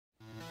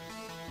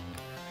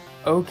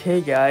Okay,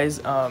 guys.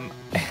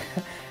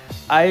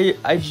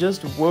 I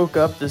just woke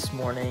up this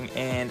morning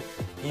and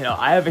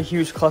I have a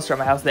huge cluster at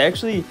my house. They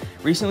actually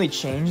recently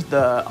changed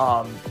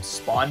the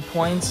spawn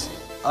points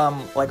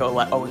like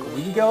a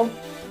week ago,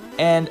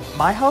 and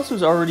my house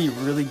was already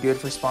really good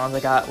for spawns. I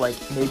got like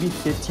maybe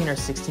 15 or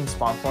 16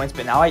 spawn points,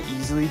 but now I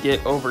easily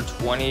get over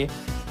 20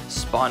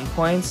 spawn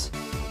points.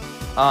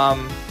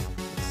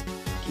 Let's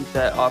keep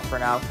that off for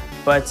now.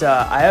 But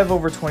I have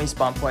over 20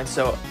 spawn points,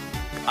 so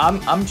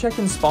I'm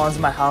checking spawns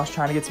in my house,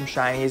 trying to get some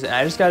shinies, and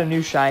I just got a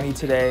new shiny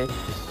today,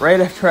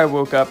 right after I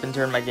woke up and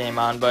turned my game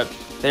on. But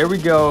there we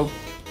go,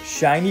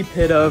 shiny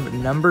pit of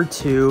number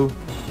 2.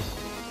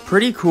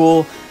 Pretty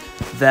cool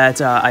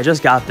that I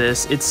just got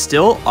this. It's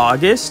still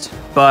August,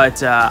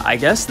 but I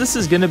guess this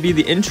is gonna be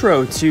the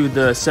intro to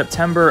the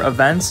September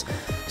events.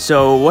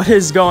 So what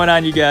is going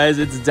on, you guys?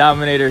 It's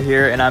Dominator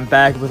here, and I'm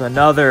back with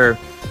another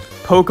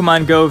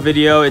Pokemon Go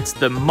video. It's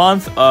the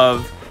month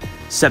of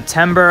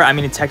September. I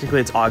mean,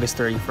 technically it's August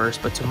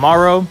 31st, but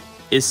tomorrow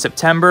is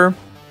September.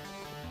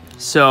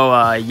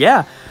 So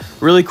yeah,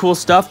 really cool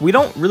stuff. We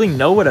don't really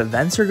know what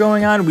events are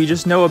going on. We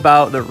just know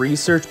about the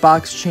research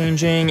box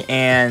changing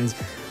and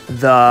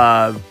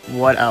the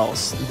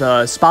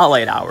the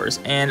spotlight hours.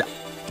 And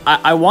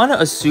I want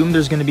to assume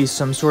there's going to be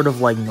some sort of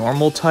like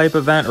normal type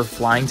event or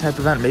flying type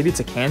event. Maybe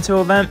it's a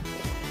Kanto event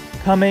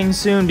coming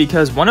soon,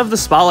 because one of the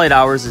spotlight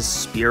hours is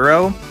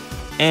Spearow,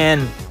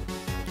 and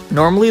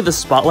normally the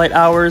spotlight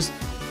hours,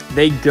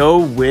 they go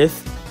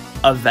with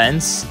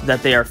events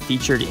that they are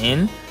featured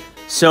in.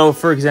 So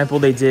for example,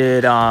 they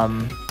did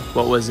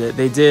what was it?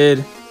 They did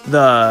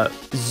the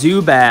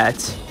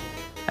Zubat.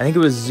 I think it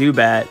was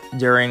Zubat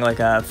during like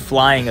a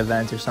flying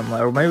event or something,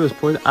 or maybe it was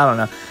Poison. I don't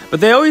know.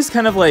 But they always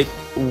kind of like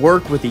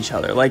work with each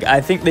other. Like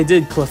I think they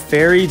did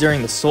Clefairy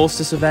during the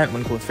Solstice event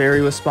when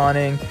Clefairy was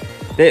spawning.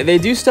 They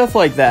do stuff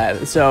like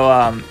that.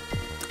 So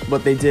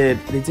what they did,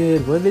 what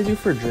did they do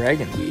for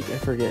Dragon Week? I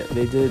forget.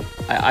 They did,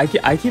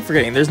 I keep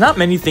forgetting. There's not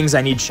many things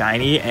I need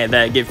shiny and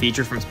that get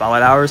featured from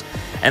Spotlight Hours,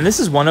 and this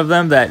is one of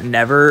them that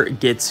never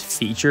gets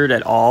featured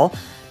at all.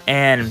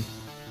 And,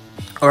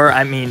 or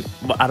I mean,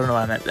 I don't know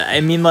what I meant.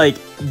 I mean, like,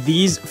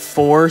 these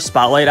 4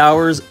 Spotlight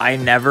Hours, I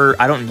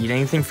don't need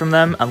anything from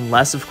them,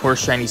 unless, of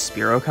course, Shiny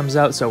Spearow comes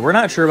out, so we're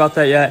not sure about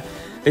that yet.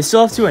 They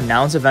still have to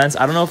announce events.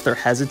 I don't know if they're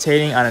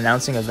hesitating on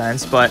announcing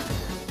events, but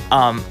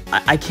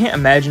I can't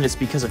imagine it's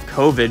because of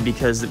COVID,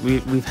 because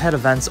we've had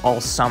events all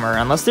summer,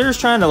 unless they're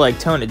just trying to like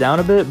tone it down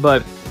a bit.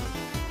 But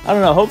I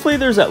don't know, hopefully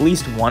there's at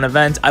least one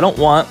event. I don't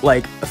want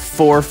like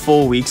 4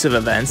 full weeks of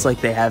events like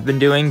they have been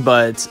doing,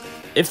 but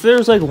if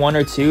there's like 1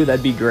 or 2,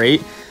 that'd be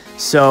great.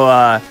 So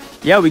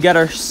yeah, we got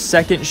our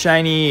second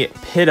shiny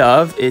pit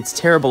of, it's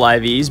Terrible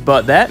IVs,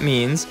 but that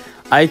means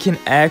I can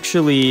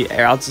actually,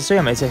 I'll just say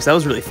on my text, that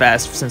was really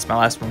fast since my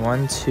last one.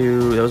 1,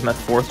 2, that was my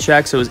 4th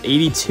check, so it was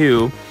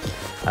 82.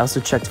 I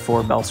also checked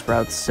 4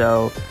 Bellsprouts,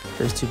 so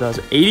there's 2 bells.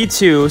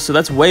 82, so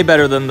that's way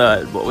better than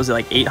the, what was it,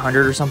 like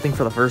 800 or something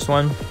for the first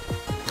one.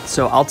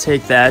 So I'll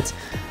take that.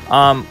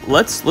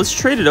 Let's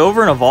trade it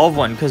over and evolve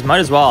one, because might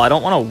as well. I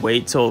don't want to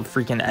wait till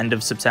freaking end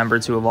of September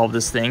to evolve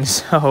this thing.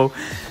 So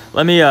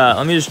let me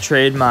just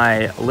trade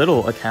my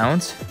little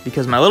account,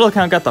 because my little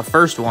account got the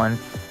first one,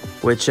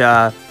 which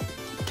kind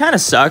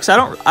of sucks. I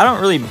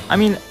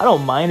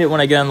don't mind it when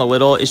I get on the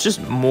little. It's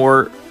just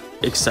more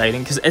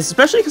exciting,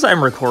 especially because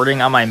I'm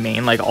recording on my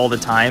main like all the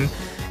time,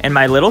 and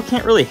my little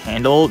can't really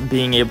handle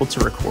being able to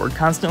record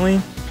constantly.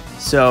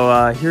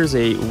 So here's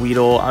a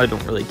Weedle. I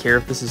don't really care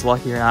if this is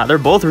lucky or not. They're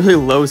both really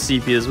low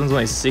CP. This one's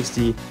only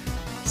 60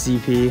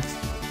 CP.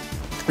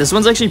 This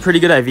one's actually pretty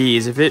good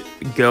IVs. If it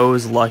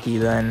goes lucky,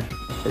 then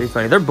that'd be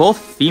funny. They're both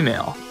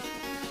female.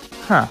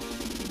 Huh.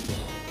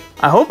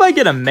 I hope I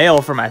get a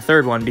male for my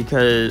third one,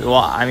 because, well,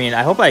 I mean,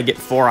 I hope I get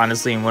 4,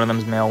 honestly, and one of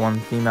them's male,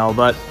 one female,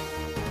 but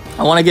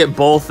I want to get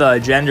both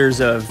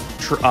genders of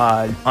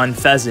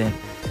Unpheasant.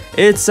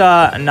 It's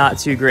not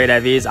too great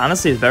IVs.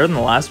 Honestly, it's better than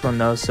the last one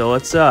though. So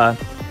let's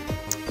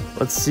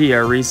see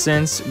our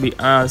recents.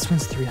 This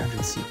one's 300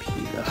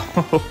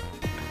 CP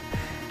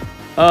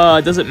though.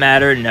 It doesn't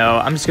matter. No,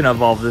 I'm just gonna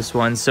evolve this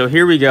one. So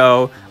here we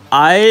go.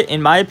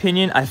 In my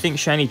opinion, I think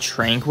Shiny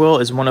Tranquil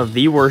is one of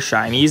the worst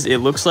shinies. It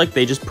looks like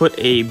they just put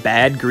a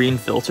bad green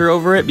filter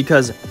over it,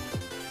 because,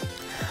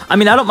 I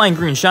mean, I don't mind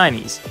green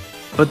shinies,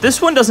 but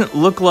this one doesn't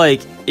look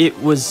like it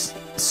was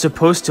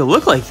supposed to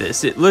look like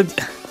this. It looks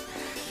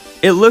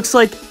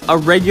like a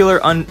regular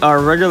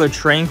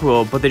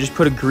Tranquil, but they just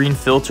put a green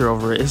filter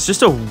over it. It's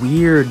just a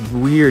weird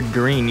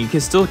green. You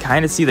can still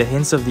kind of see the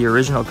hints of the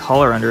original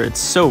color under it. It's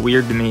so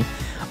weird to me.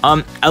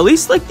 At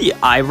least like the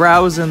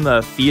eyebrows and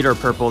the feet are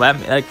purple.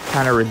 That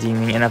kind of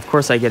redeeming. And of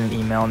course I get an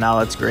email now.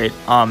 That's great.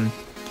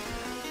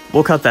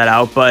 We'll cut that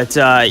out. But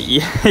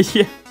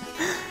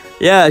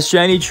yeah,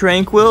 Shiny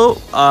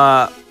Tranquil.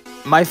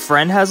 My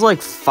friend has like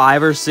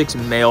 5 or 6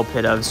 male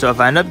pit of, so if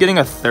I end up getting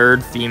a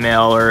 3rd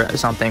female or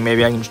something,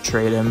 maybe I can just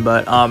trade him.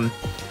 But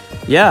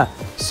yeah,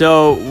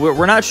 so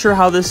we're not sure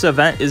how this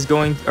event is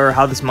going, or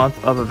how this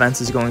month of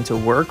events is going to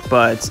work,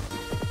 but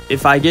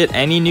if I get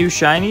any new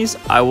shinies,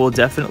 I will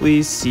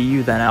definitely see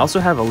you then. I also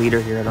have a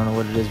leader here. I don't know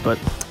what it is, but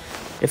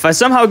if I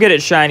somehow get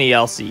it shiny,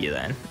 I'll see you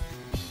then.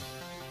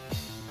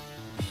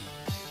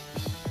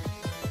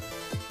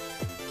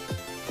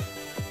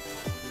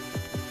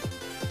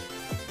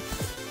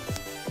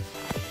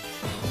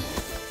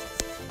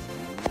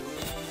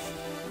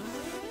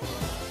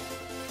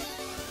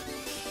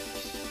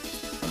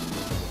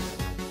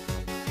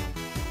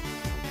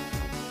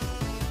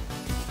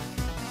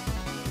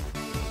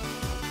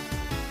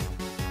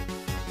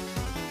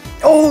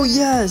 Oh,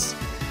 yes!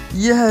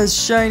 Yes,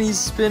 shiny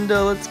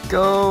Spinda, let's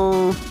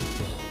go!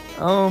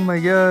 Oh my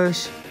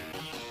gosh.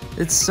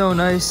 It's so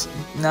nice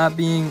not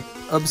being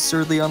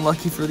absurdly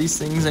unlucky for these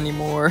things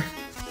anymore.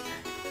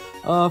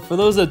 For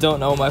those that don't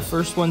know, my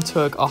first one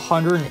took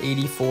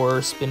 184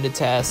 Spinda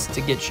tests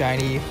to get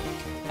shiny,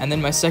 and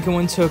then my second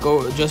one took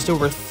just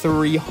over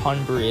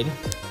 300.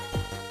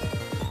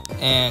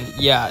 And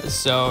yeah,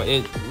 so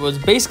it was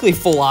basically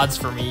full odds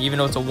for me, even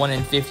though it's a 1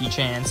 in 50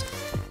 chance.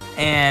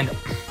 And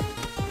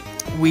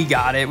we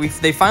got it.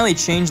 They finally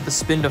changed the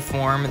Spinda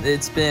form.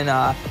 It's been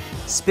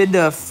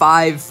Spinda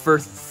 5 for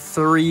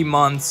 3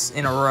 months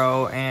in a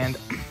row, and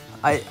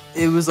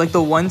it was like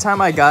the one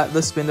time I got the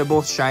Spinda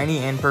both shiny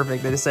and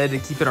perfect. They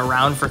decided to keep it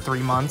around for 3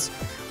 months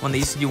when they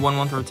used to do 1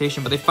 month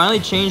rotation, but they finally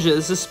changed it.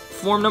 This is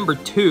form number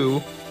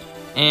 2,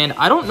 and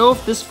I don't know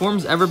if this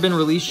form's ever been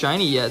released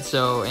shiny yet,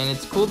 and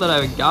it's cool that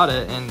I got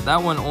it. And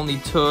that one only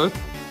took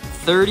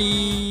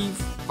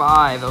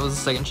 35. That was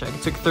the second check.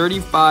 It took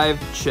 35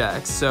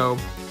 checks, so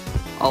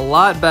a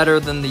lot better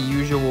than the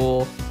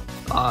usual,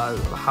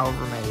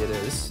 however many it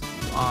is.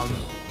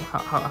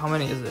 How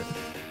many is it?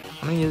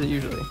 How many is it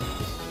usually?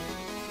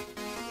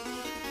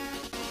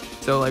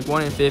 So like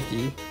 1 in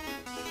 50,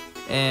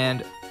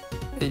 and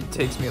it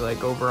takes me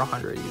like over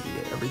 100 easy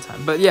every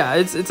time. But yeah,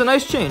 it's a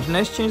nice change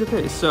of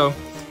pace. So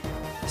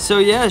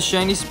yeah,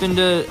 shiny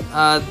Spinda.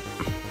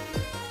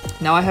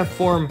 Now I have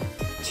form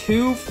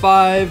 2,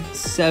 5,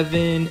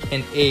 7,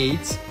 and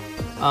 8.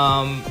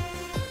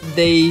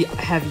 They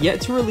have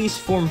yet to release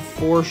form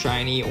 4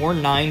 shiny or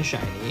 9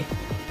 shiny,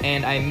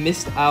 and I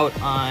missed out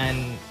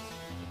on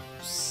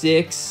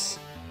 6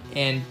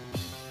 and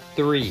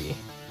 3.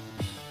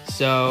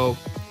 So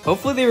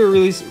hopefully they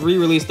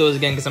re-release those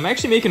again, because I'm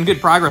actually making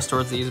good progress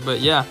towards these. But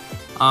yeah,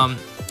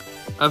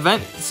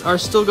 events are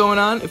still going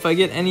on. If I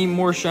get any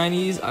more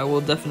shinies, I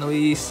will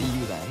definitely see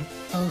you then.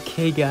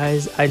 Okay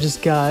guys, I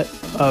just got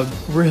a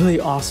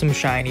really awesome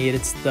shiny.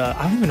 It's the,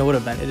 I don't even know what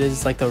event it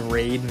is, like the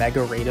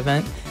mega raid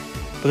event.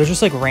 But there's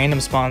just like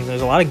random spawns.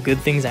 There's a lot of good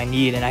things I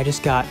need, and I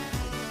just got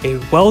a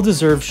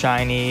well-deserved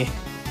shiny.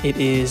 It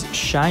is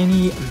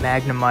shiny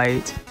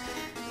Magnemite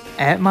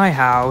at my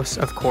house,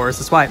 of course.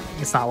 That's why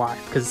it's not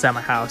live, because it's at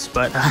my house.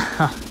 But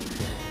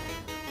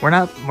we're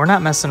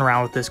not messing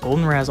around with this.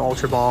 Golden Raz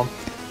Ultra Ball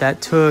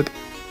that took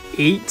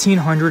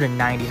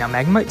 1,890. Now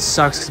Magnemite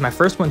sucks because my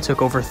first one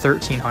took over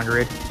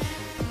 1,300.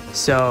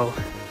 So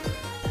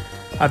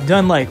I've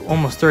done like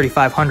almost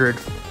 3,500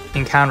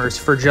 encounters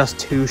for just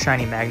 2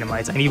 shiny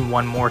Magnemites. I need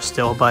 1 more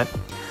still, but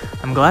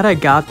I'm glad I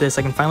got this.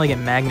 I can finally get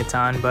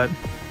Magneton, but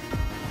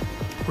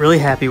really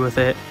happy with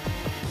it.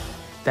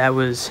 That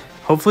was,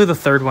 hopefully the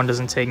third one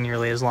doesn't take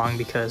nearly as long,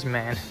 because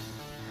man,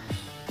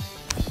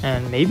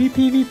 and maybe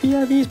PvP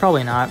IVs,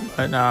 probably not,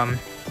 but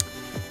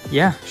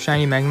yeah,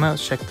 shiny Magnemite.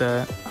 Let's check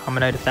the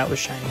Ammonite if that was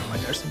shiny. Oh my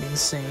gosh, that'd be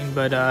insane.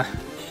 But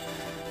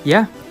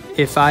yeah,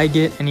 if I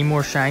get any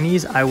more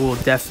shinies, I will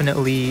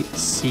definitely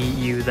see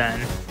you then.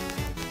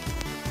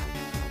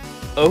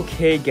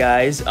 Okay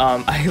guys,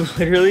 I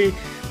literally,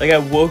 like, I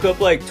woke up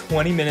like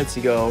 20 minutes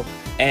ago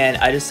and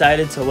I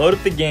decided to load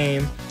up the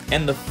game,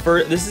 and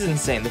this is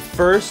insane, the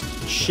first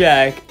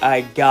check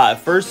I got,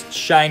 first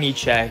shiny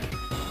check,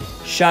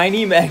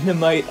 shiny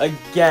Magnemite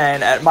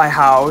again at my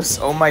house.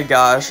 Oh my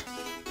gosh,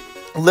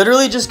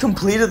 literally just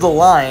completed the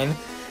line,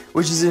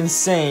 which is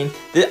insane.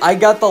 I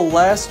got the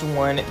last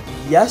one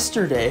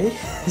yesterday,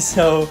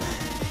 so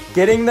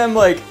getting them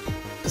like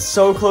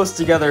so close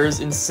together is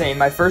insane.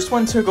 My first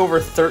one took over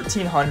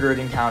 1,300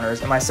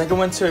 encounters, and my second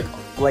one took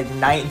like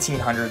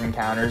 1,900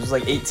 encounters. It was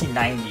like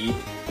 1,890.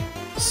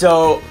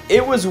 So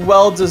it was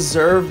well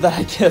deserved that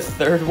I get a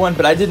third one,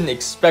 but I didn't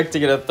expect to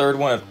get a third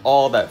one at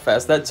all that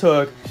fast. That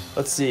took,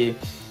 let's see,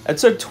 that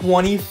took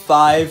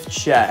 25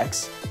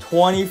 checks.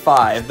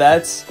 25.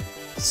 That's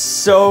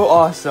so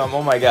awesome.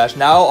 Oh my gosh.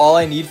 Now all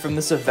I need from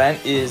this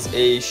event is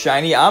a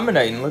shiny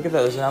Ammonite, and look at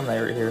that, there's an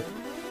Ammonite right here.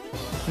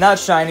 Not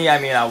shiny, I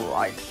mean,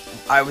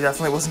 I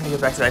definitely wasn't gonna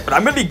get back to that, but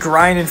I'm gonna be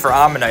grinding for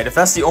Ammonite if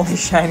that's the only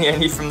shiny I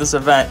need from this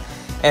event.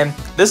 And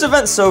this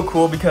event's so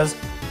cool because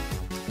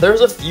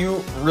there's a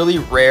few really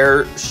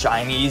rare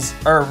shinies,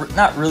 or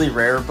not really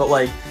rare, but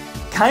like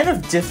kind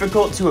of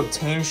difficult to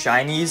obtain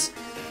shinies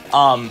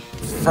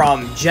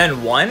from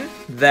Gen 1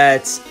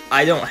 that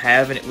I don't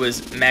have, and it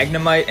was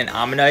Magnemite and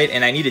Ammonite,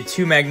 and I needed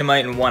 2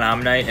 Magnemite and 1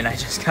 Ammonite, and I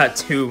just got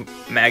 2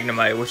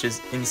 Magnemite, which is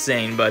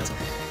insane. But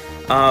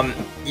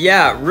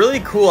yeah,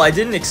 really cool. I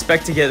didn't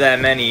expect to get that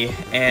many,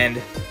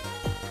 and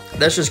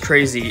that's just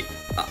crazy.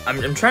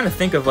 I'm trying to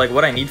think of like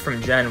what I need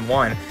from Gen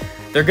 1.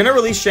 They're gonna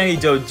release Shiny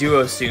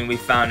Doduo soon, we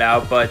found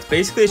out, but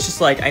basically it's just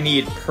like I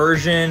need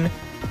Persian,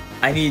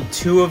 I need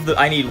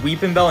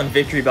Weepin' Bell and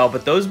Victory Bell,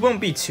 but those won't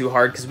be too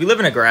hard because we live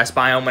in a grass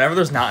biome. Whenever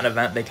there's not an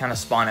event, they kind of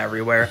spawn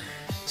everywhere.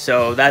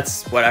 So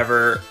that's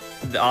whatever.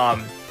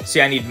 So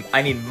yeah,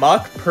 I need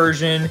Muck,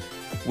 Persian,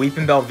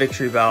 Weepin' Bell,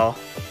 Victory Bell.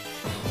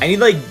 I need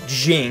like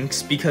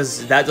Jinx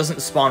because that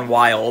doesn't spawn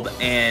wild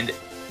and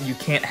you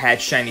can't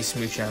hatch Shiny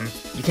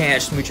Smoochum. You can't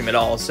hatch Smoochum at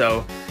all,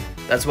 so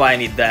that's why I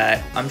need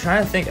that. I'm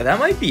trying to think. That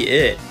might be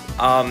it.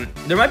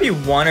 There might be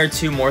one or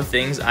two more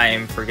things I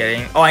am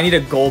forgetting. Oh, I need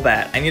a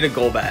Golbat. I need a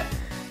Golbat.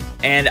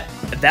 And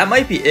that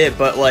might be it,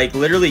 but like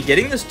literally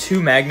getting this 2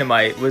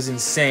 Magnemite was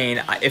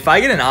insane. If I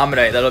get an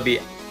Omanyte, that'll be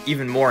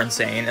even more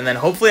insane. And then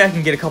hopefully I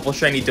can get a couple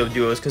shiny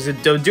Doduos because the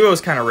Doduo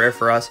is kind of rare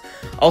for us.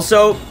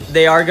 Also,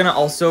 they are going to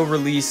also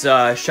release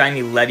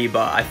shiny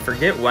Leddyba. I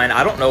forget when.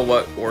 I don't know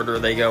what order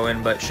they go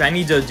in, but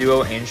shiny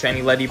Doduo and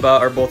shiny Leddyba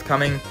are both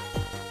coming.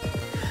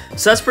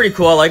 So that's pretty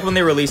cool. I like when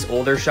they release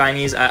older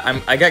shinies.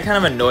 I got kind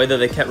of annoyed that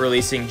they kept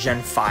releasing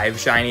Gen 5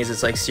 shinies.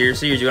 It's like,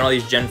 seriously, you're doing all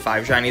these Gen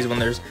 5 shinies when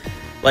there's,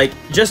 like,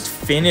 just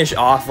finish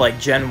off, like,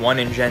 Gen 1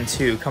 and Gen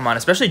 2. Come on,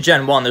 especially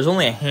Gen 1. There's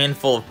only a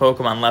handful of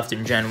Pokemon left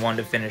in Gen 1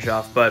 to finish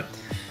off. But,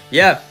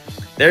 yeah,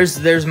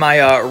 there's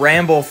my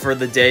ramble for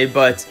the day.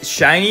 But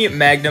shiny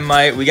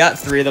Magnemite, we got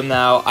 3 of them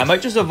now. I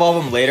might just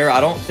evolve them later.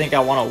 I don't think I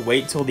want to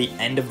wait till the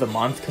end of the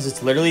month because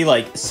it's literally,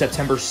 like,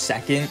 September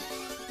 2nd.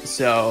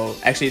 So,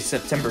 actually, it's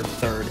September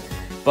 3rd.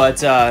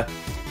 But,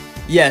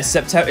 yeah, it's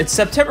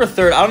September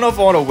 3rd. I don't know if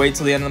I want to wait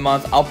till the end of the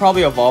month. I'll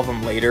probably evolve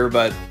them later,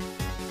 but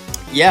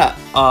yeah,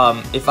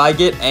 if I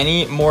get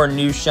any more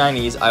new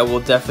shinies, I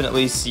will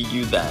definitely see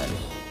you then.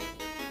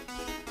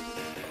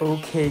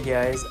 Okay,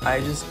 guys, I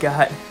just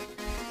got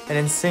an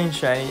insane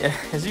shiny.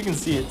 As you can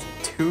see, it's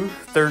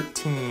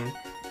 2:13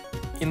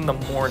 in the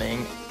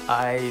morning.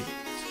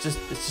 It's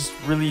just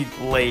really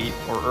late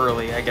or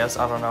early, I guess.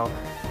 I don't know.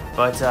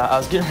 But I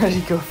was getting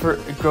ready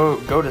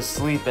to go to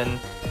sleep, and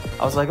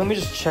I was like, let me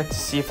just check to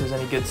see if there's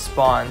any good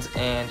spawns.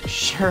 And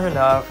sure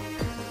enough,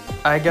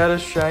 I got a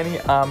shiny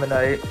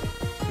Omanyte.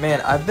 Man,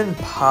 I've been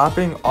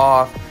popping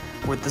off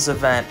with this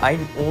event. I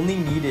only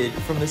needed,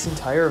 from this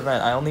entire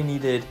event, I only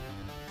needed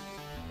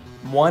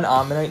 1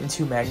 Omanyte and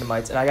 2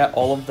 Magnemites, and I got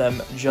all of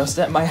them just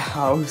at my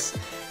house,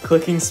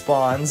 clicking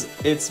spawns.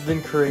 It's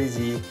been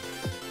crazy.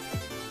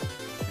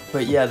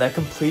 But yeah, that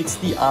completes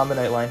the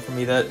Omanyte line for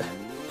me.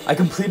 I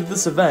completed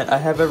this event. I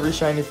have every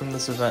shiny from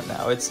this event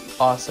now. It's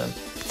awesome.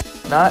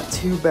 Not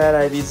too bad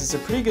IVs. It's a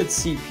pretty good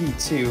CP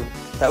too.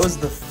 That was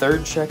the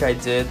 3rd check I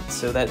did,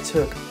 so that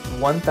took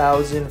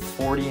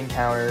 1,040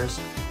 encounters.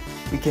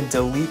 We can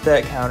delete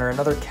that counter.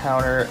 Another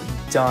counter,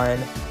 done.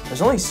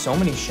 There's only so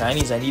many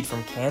shinies I need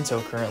from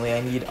Kanto currently.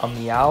 I need a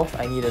Meowth,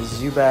 I need a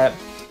Zubat,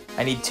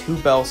 I need 2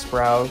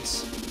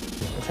 Bellsprouts.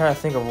 I'm trying to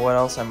think of what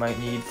else I might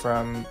need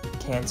from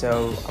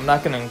Kanto. I'm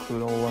not going to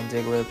include Alolan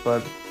Diglett,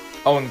 but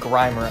oh, and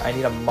Grimer. I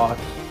need a Muck.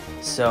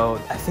 So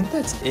I think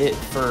that's it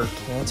for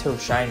Kanto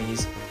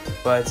shinies.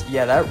 But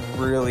yeah, that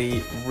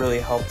really, really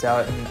helped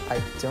out. And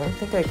I don't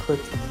think I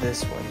clicked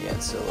this one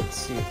yet. So let's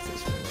see if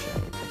this one's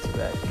shiny.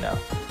 Back. No,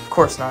 of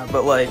course not.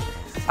 But like,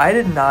 I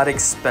did not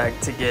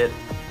expect to get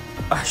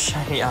a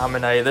shiny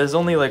Omanyte. There's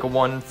only like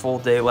 1 full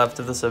day left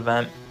of this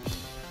event,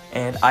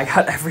 and I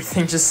got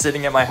everything just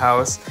sitting at my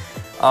house.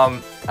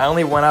 I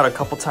only went out a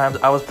couple times.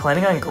 I was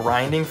planning on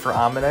grinding for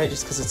Omanyte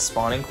just because it's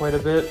spawning quite a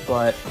bit,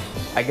 but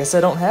I guess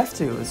I don't have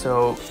to.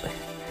 So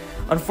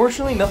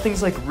unfortunately,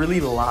 nothing's like really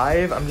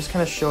live. I'm just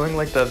kind of showing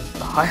like the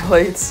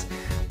highlights,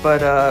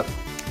 but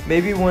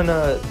maybe when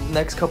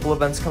next couple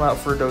events come out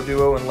for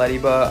Doduo and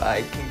Leddyba,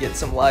 I can get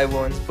some live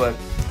ones. But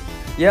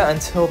yeah,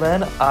 until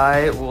then,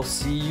 I will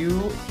see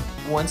you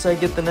once I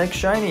get the next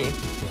shiny.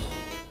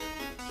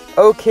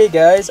 Okay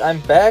guys,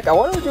 I'm back. I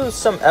wanted to do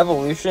some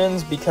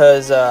evolutions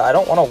because I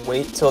don't want to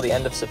wait till the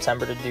end of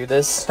September to do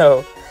this,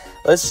 so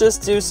let's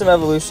just do some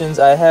evolutions.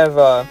 I have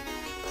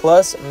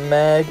plus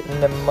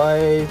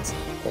Magnemite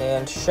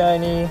and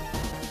shiny.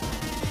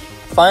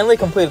 Finally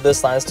completed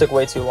this line. This took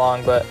way too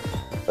long, but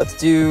let's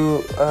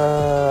do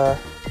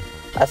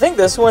I think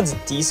this one's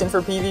decent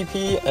for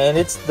PvP, and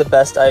it's the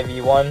best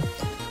IV one.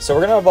 So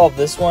we're gonna evolve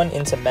this one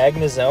into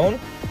Magnezone.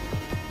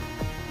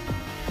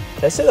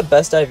 Did I say the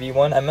best IV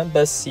one? I meant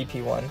best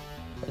CP one.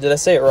 Or did I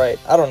say it right?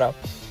 I don't know.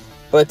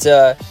 But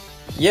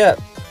yeah,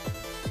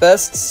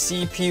 best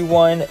CP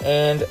one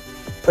and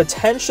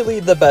potentially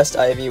the best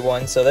IV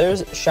one. So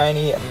there's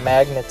shiny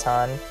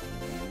Magneton.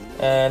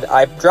 And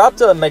I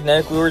dropped a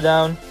magnetic lure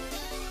down.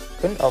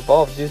 Couldn't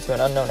evolve due to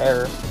an unknown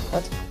error.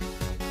 What?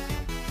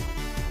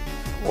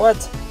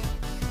 What?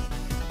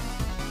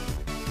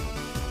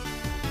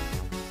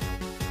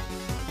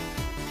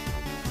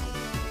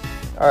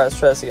 Alright, let's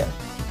try this again.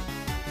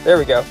 There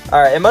we go.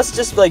 Alright, it must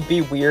just like be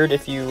weird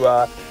if you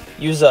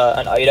use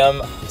an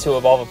item to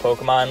evolve a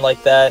Pokemon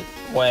like that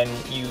when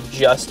you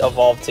just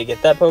evolve to get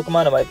that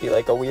Pokemon. It might be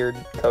like a weird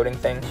coding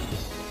thing.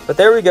 But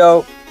there we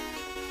go.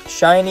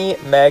 Shiny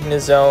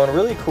Magnezone,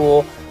 really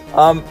cool.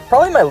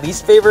 Probably my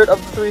least favorite of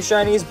the 3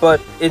 shinies, but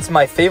it's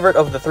my favorite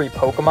of the 3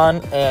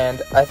 Pokemon,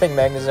 and I think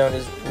Magnezone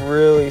is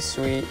really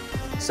sweet.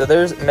 So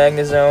there's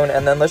Magnezone,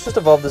 and then let's just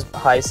evolve this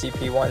high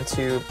CP one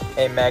to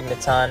a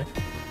Magneton.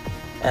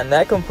 And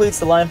that completes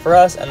the line for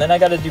us, and then I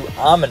gotta do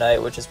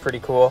Ammonite, which is pretty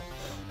cool.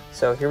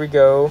 So here we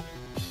go.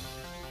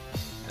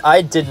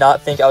 I did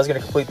not think I was gonna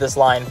complete this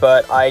line,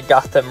 but I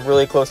got them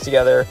really close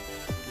together.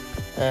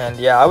 And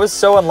yeah, I was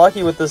so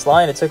unlucky with this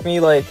line. It took me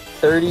like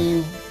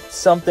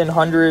 30-something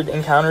hundred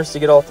encounters to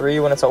get all 3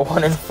 when it's a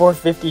 1 in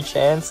 450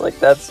 chance. Like,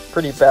 that's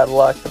pretty bad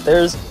luck. But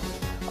there's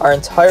our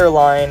entire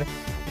line.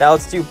 Now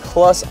let's do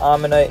plus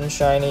Ammonite and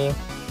Shiny.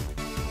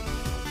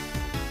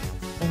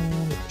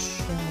 And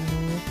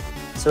Shiny.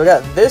 So we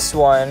got this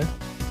one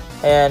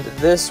and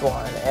this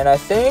one. And I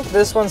think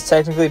this one's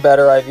technically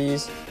better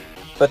IVs.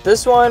 But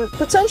this one,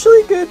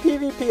 potentially good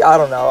PvP. I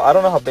don't know. I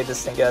don't know how big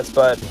this thing gets,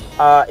 but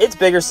it's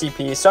bigger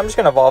CP, so I'm just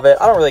going to evolve it.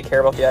 I don't really care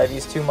about the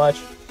IVs too much.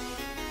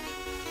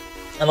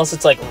 Unless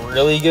it's, like,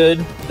 really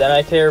good, then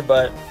I care,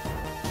 but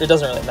it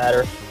doesn't really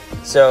matter.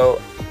 So,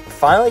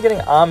 finally getting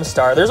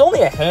Amistar. There's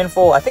only a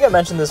handful. I think I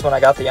mentioned this when I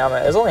got the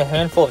Amma. There's only a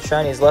handful of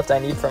shinies left I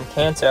need from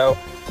Kanto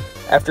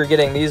after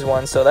getting these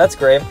ones, so that's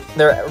great.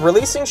 They're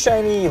releasing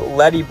shiny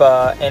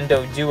Lediba and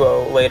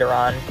Doduo later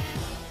on.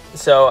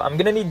 So I'm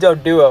going to need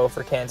Doduo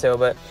for Kanto,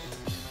 but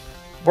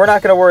we're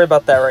not going to worry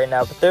about that right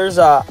now. But there's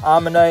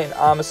Ammonite and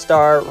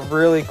Amistar,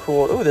 really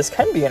cool. Ooh, this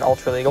can be an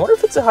Ultra League. I wonder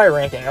if it's a high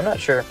ranking. I'm not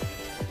sure.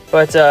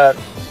 But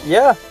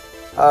yeah,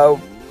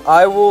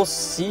 I will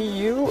see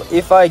you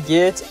if I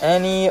get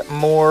any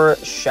more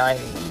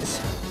shinies.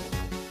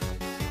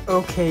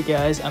 Okay,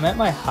 guys, I'm at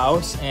my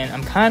house, and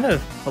I'm kind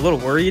of a little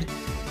worried.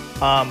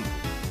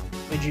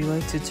 Would you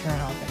like to turn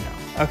off it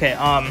now? Okay,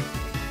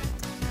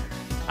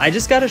 I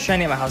just got a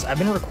shiny at my house. I've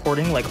been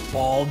recording like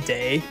all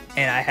day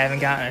and I haven't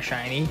gotten a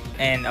shiny.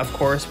 And of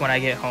course, when I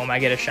get home, I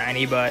get a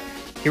shiny, but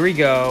here we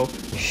go.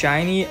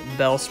 Shiny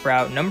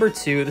Bellsprout number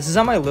 2. This is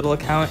on my little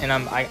account, and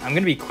I'm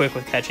gonna be quick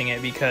with catching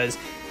it because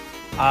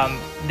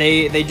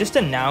they just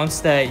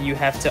announced that you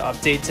have to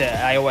update to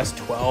iOS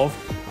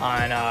 12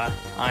 on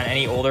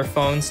any older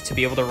phones to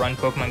be able to run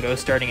Pokemon Go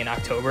starting in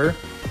October.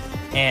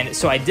 And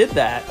so I did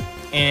that,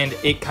 and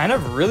it kind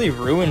of really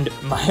ruined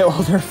my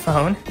older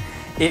phone.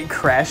 It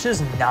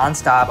crashes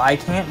nonstop. I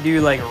can't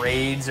do like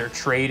raids or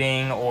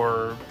trading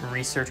or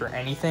research or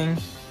anything,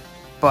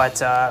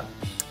 but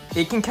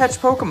it can catch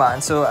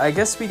Pokemon. So I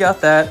guess we got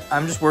that.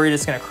 I'm just worried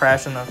it's gonna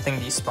crash when the thing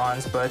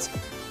despawns, but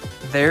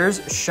there's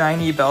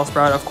shiny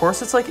Bellsprout. Of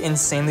course, it's like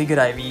insanely good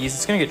IVs.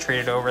 It's gonna get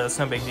traded over. That's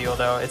no big deal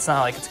though. It's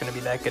not like it's gonna be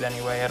that good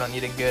anyway. I don't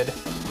need a good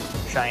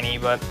shiny,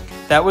 but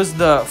that was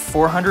the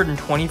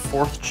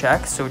 424th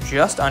check, so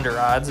just under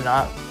odds,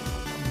 not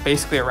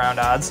basically around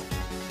odds.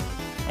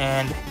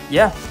 And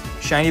yeah,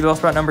 shiny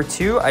Bellsprout number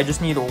 2. I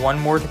just need one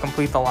more to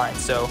complete the line.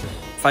 So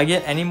if I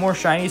get any more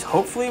shinies,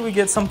 hopefully we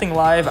get something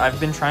live. I've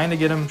been trying to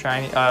get them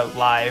shiny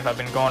live. I've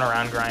been going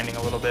around grinding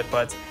a little bit,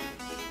 but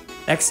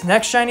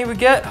next shiny we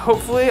get,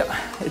 hopefully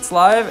it's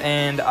live,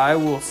 and I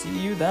will see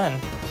you then.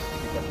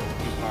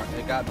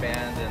 It got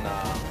banned in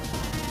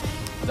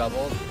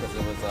doubles because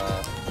it was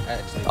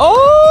actually.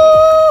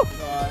 Oh!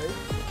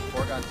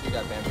 Porygon 2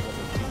 got banned because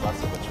it was too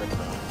busted of a trick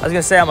room. I was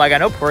gonna say, I'm like, I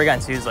know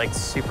Porygon 2 is like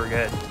super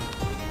good.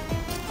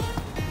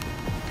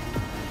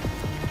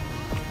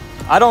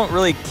 I don't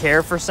really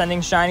care for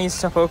sending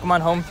shinies to Pokemon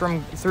home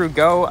through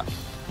Go,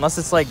 unless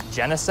it's like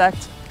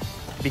Genesect,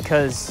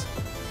 because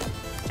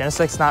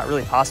Genesect's not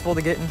really possible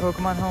to get in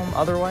Pokemon Home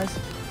otherwise.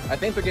 I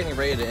think they're getting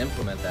ready to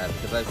implement that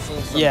because I've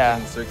seen some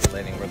things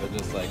circulating where they're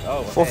just like,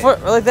 oh, well, hey.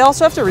 like they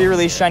also have to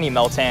re-release Shiny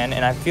Meltan,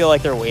 and I feel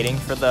like they're waiting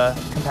for the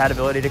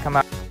compatibility to come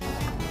out.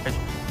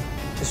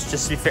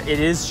 Just to be fair, it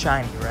is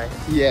shiny, right?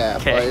 Yeah,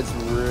 okay. But it's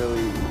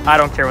really... I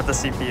don't care what the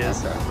CP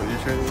is. Okay. What are you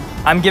trading?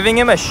 I'm giving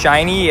him a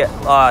shiny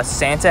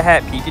Santa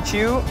Hat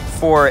Pikachu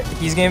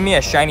he's giving me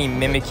a shiny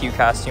Mimikyu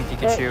costume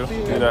Pikachu.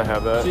 Did I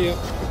have that?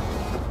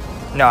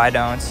 No, I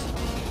don't.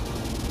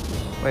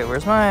 Wait,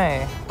 where's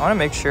my... I want to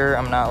make sure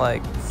I'm not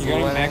like... You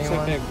gotta max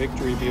like that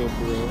victory build,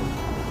 bro.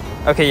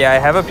 Okay, yeah, I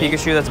have a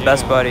Pikachu that's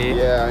best buddy.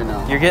 Yeah, I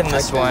know. You're getting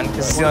this one,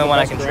 because it's the only one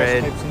I can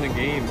trade. Types in the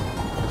game.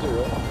 Is it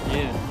really?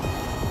 Yeah.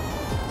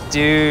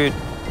 Dude,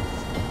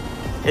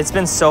 it's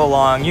been so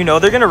long. You know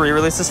they're gonna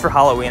re-release this for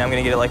Halloween. I'm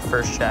gonna get it like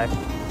first check.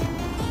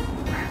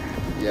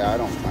 Yeah, I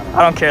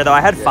don't care though.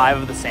 I had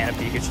 5 of the Santa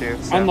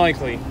Pikachu. So.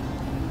 Unlikely,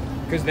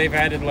 because they've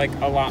added like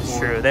a lot more.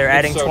 True, they're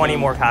adding 20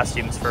 more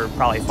costumes for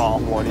probably fall.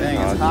 Dang,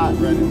 it's hot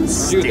right in the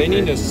Dude, they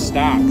need to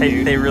stop.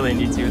 They really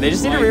need to. They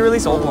just need to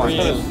re-release old ones.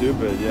 That's kind of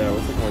stupid. Yeah,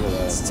 what's the point of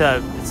that?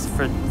 It's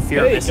for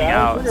fear of missing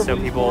out, so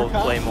people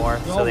play more,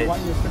 so they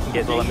can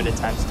get the limited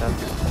time stuff.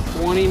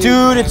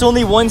 Dude, it's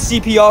only 1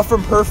 CP off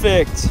from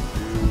perfect. Dude,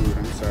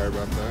 I'm sorry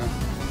about that.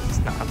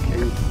 No,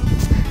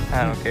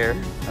 I don't care.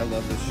 I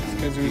love this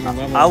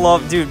shiny. I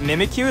love, dude,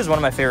 Mimikyu is one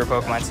of my favorite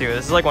Pokemon too.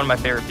 This is like one of my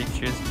favorite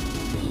Pikachus.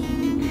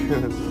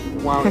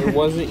 Wow, it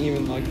wasn't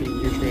even lucky.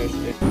 You're trash.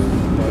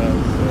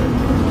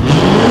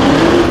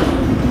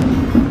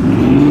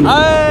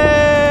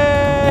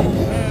 Hey!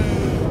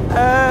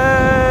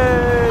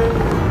 Hey!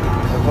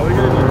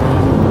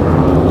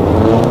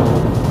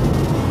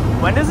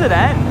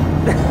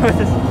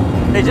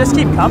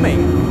 keep coming.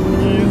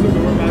 Can you use the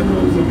door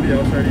macro if somebody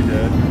else already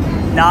did?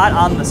 Not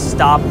on the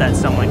stop that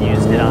someone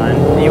used it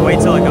on. You wait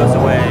till it goes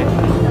away.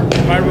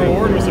 My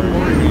reward was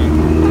supporting me.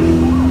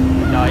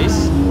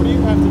 Nice. What do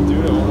you have to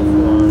do to own a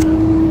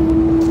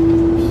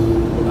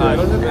Ferrari?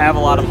 Okay, I don't have a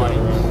lot of money.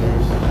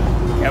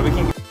 Yeah, we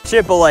can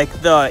shit, but like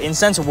the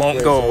incense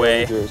won't go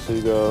away. So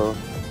you go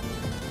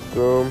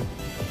boom,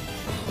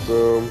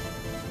 boom.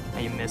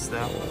 You missed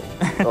though.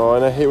 Oh,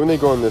 and I hate when they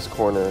go in this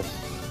corner.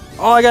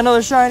 Oh, I got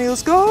another shiny.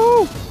 Let's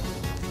go.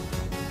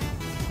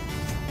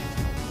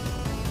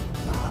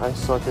 I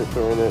suck at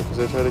throwing it because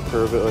I try to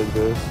curve it like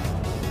this.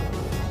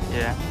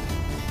 Yeah.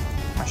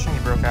 My shiny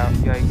broke out.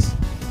 Yikes.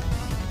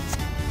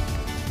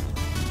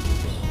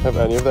 Have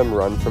any of them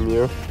run from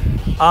you?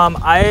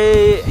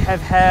 I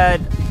have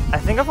had. I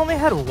think I've only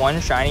had one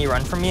shiny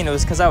run from me, and it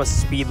was because I was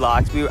speed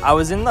locked. We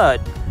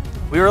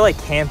were like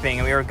camping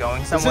and we were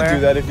going somewhere. Does it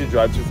do that if you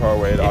drive too far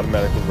away? It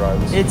automatically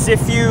runs. It's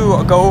if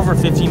you go over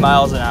 50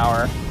 miles an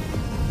hour,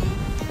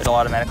 it'll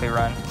automatically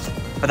run.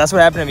 But that's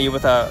what happened to me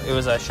with it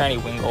was a shiny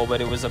Wingull,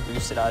 but it was a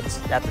boosted odds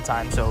at the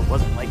time, so it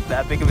wasn't like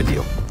that big of a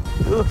deal.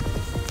 Ugh.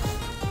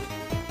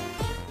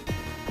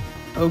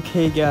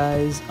 Okay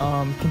guys,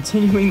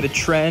 continuing the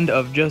trend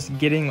of just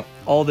getting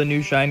all the new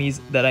shinies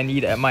that I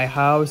need at my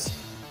house.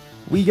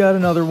 We got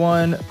another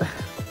one.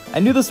 I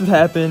knew this would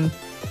happen.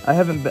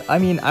 I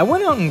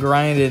went out and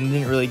grinded and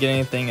didn't really get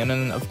anything, and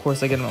then of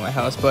course I get them at my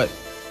house, but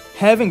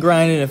haven't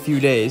grinded in a few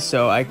days,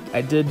 so I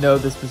did know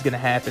this was gonna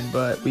happen.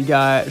 But we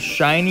got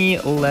shiny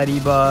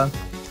Ladybug.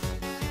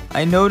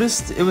 I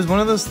noticed it was one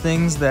of those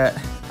things that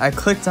I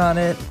clicked on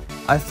it,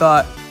 I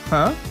thought,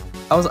 huh?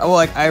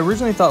 I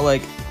originally thought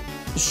like,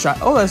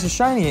 oh, that's a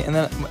shiny, and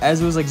then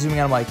as it was like zooming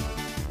out, I'm like,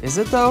 is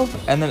it though?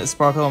 And then it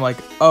sparkled, I'm like,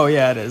 oh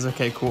yeah, it is.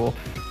 Okay, cool.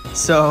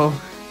 So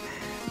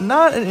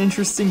not an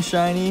interesting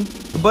shiny,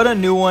 but a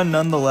new one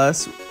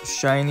nonetheless.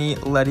 Shiny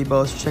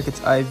Ladybug. Let's check its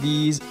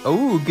IVs.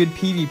 Oh, good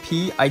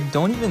PvP. I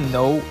don't even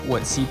know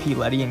what CP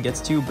Ledian gets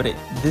to, but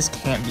this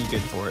can't be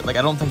good for it. Like,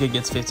 I don't think it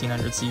gets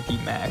 1500 CP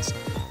max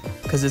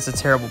because it's a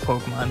terrible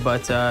Pokemon.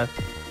 But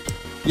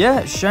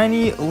yeah,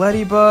 shiny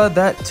Ladybug.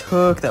 That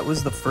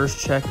was the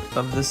first check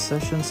of this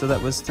session, so that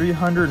was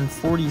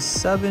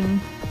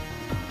 347,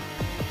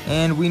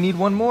 and we need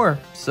one more.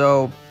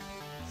 So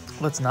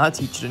let's not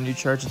teach it a new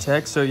charge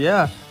attack. So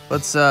yeah.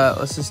 Let's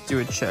just do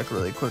a check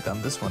really quick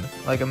on this one.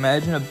 Like,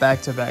 imagine a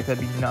back-to-back, that'd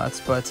be nuts.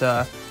 But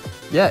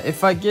yeah,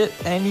 if I get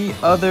any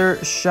other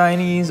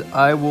shinies,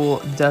 I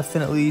will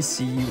definitely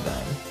see you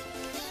then.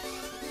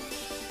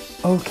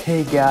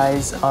 Okay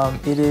guys,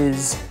 it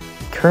is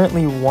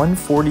currently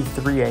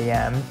 1:43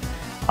 a.m.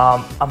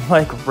 I'm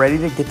like ready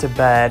to get to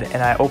bed,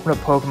 and I open up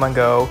Pokemon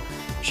Go,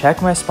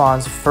 check my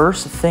spawns.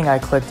 First thing I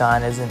clicked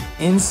on is an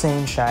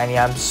insane shiny.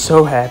 I'm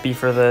so happy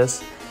for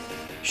this.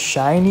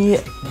 Shiny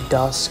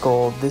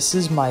Duskull. This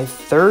is my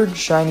third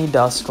shiny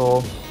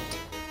Duskull,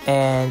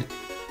 and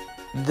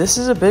this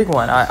is a big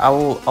one.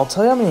 I'll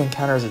tell you how many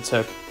encounters it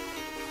took,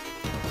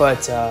 but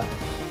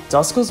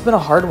Duskull's been a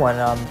hard one.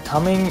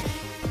 Coming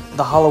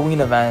the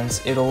Halloween events,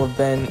 it'll have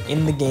been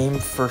in the game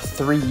for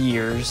 3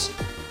 years,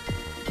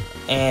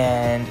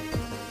 and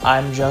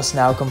I'm just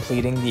now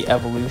completing the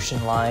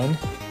evolution line.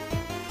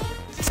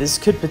 This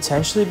could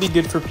potentially be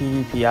good for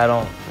PvP. I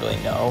don't really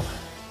know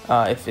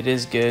if it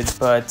is good,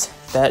 but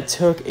that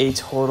took a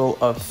total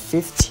of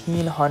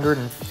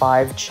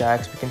 1,505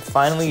 checks. We can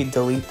finally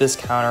delete this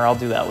counter. I'll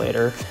do that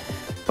later.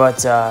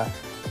 But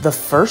the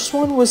first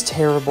one was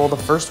terrible. The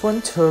first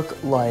one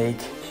took like,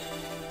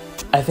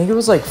 I think it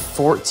was like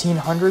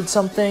 1,400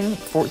 something. I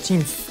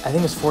think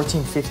it was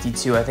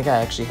 1,452. I think I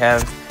actually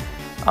have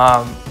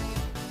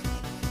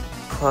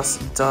plus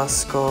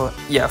Duskull.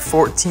 Yeah,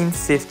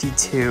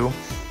 1,452.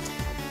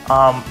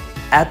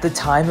 At the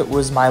time, it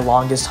was my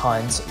longest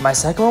hunt. My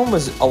second one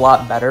was a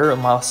lot better.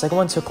 My second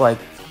one took like,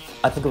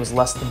 I think it was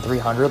less than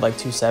 300, like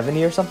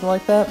 270 or something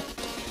like that.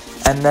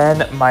 And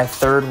then my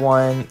third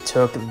one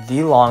took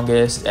the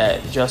longest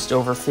at just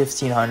over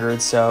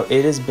 1,500. So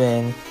it has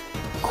been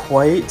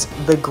quite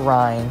the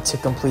grind to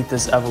complete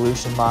this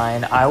evolution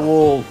line. I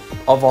will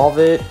evolve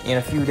it in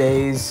a few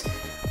days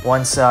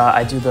once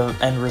I do the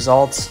end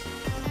results.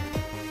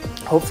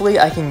 Hopefully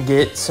I can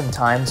get some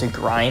time to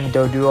grind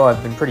Doduo.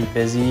 I've been pretty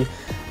busy.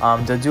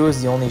 Doduo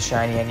is the only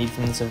shiny I need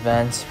from this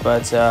event,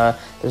 but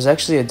there's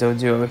actually a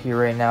Doduo here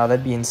right now.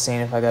 That'd be insane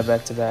if I got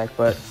back-to-back,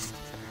 but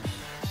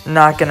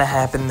not gonna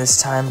happen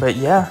this time. But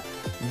yeah,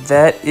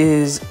 that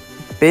is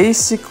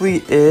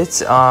basically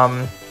it.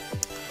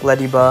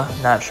 Ladybug,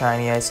 not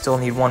shiny. I still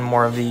need one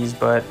more of these,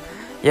 but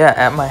yeah,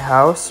 at my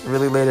house,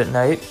 really late at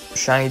night,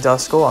 shiny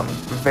Duskull. I'm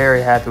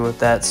very happy with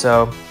that,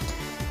 so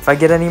if I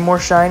get any more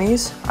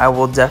shinies, I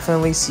will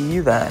definitely see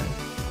you then.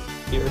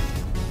 Here.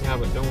 Yeah,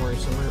 but don't worry,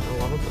 somewhere a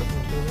lot of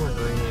Pokemon are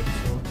green eggs,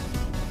 so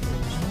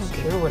I don't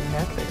care what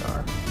neck they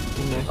are.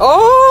 Neck.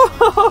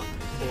 Oh!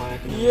 Black.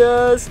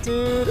 Yes,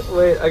 dude.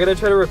 Wait, I gotta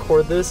try to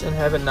record this and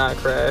have it not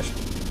crash.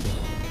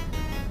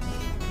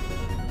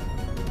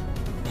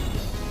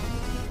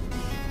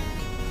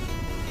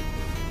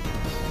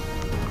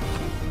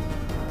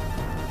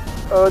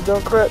 Oh,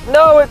 don't crash.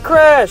 No, it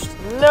crashed!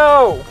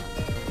 No!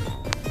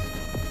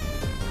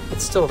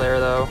 It's still there,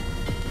 though.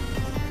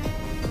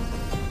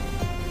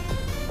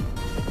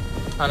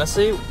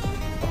 Honestly,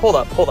 hold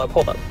up.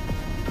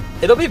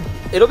 It'll be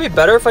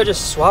better if I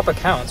just swap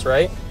accounts,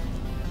 right?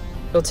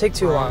 It'll take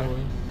too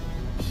long.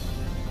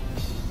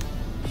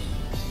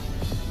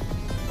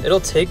 It'll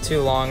take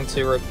too long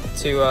to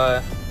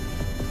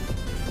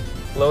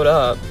load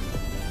up.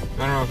 I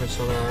don't know if it's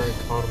still there. I already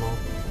caught them all.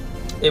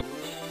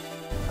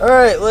 All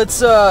right,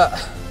 let's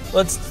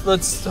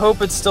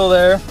hope it's still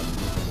there.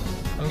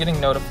 I'm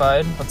getting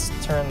notified. Let's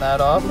turn that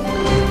off.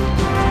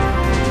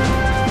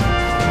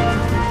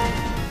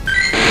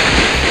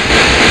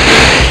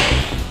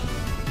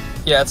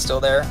 Yeah, it's still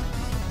there.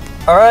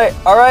 All right.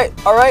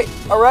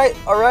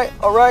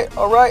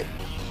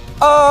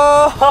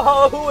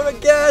 Oh, who would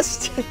have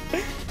guessed?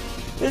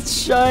 It's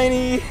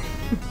shiny.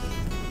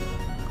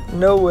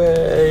 No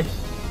way.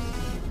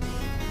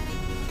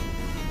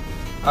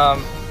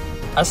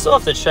 I still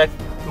have to check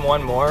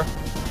one more.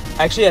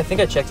 Actually, I think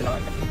I checked it on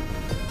my main.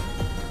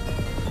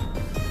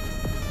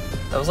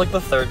 That was like the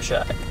third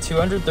check.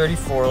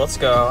 234, let's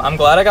go. I'm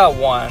glad I got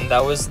one.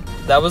 That was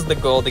the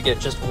goal, to get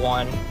just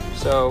one.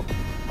 So,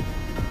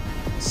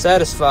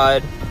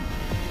 satisfied.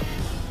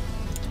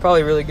 It's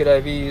probably really good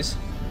IVs.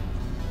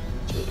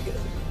 It's really good.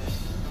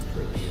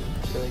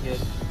 Really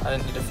good. I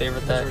didn't need to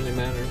favorite that. It doesn't really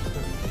matter.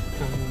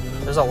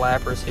 There's a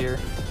Lapras here.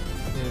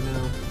 Yeah,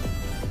 no.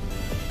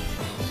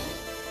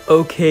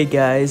 Okay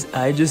guys,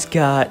 I just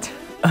got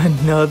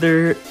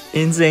another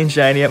insane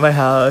shiny at my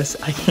house.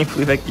 I can't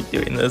believe I keep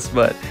doing this,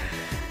 but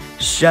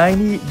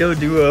shiny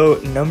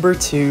Doduo number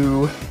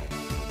 2.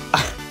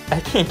 I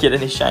can't get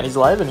any shinies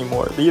live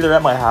anymore. They're either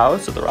at my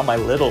house or they're on my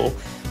little,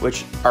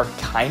 which are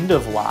kind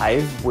of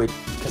live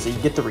because you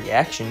get the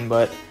reaction,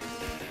 but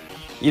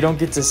you don't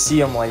get to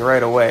see them like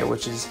right away,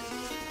 which is,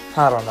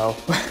 I don't know.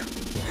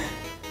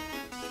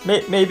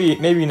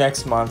 Maybe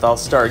next month I'll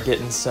start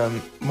getting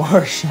some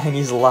more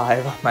shinies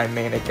live on my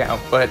main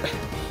account, but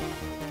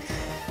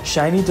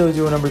shiny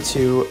Doduo number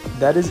 2,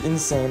 that is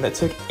insane. That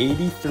took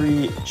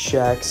 83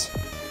 checks.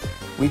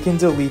 We can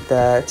delete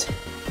that.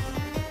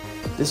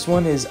 This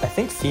one is, I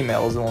think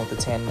female is the one with the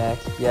tan neck.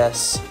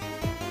 Yes,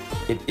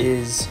 it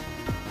is.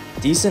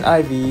 Decent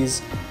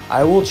IVs.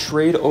 I will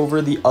trade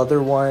over the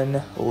other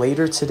one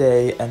later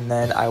today, and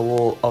then I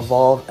will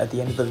evolve at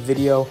the end of the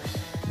video.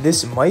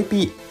 This might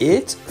be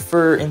it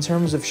for in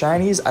terms of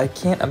shinies. I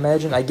can't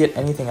imagine I get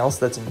anything else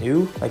that's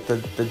new. Like the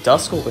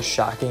Duskull was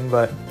shocking,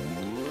 but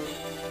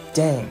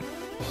dang,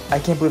 I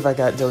can't believe I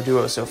got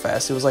Doduo so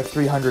fast. It was like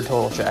 300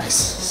 total checks.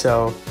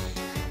 So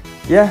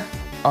yeah,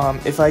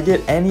 if I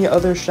get any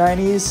other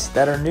shinies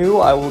that are new,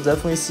 I will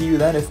definitely see you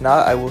then. If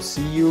not, I will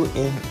see you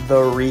in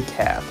the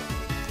recap.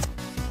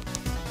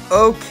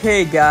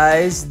 Okay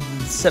guys,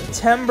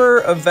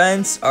 September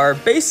events are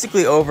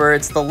basically over.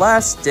 It's the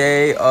last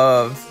day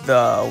of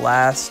the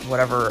last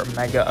whatever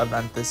mega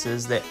event this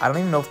is. I don't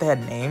even know if they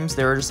had names.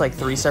 They were just like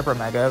 3 separate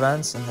mega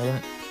events, and they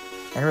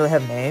didn't really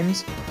have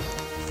names.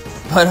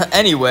 But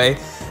anyway,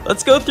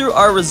 let's go through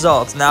our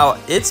results. Now,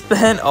 it's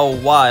been a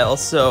while,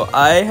 so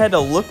I had to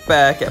look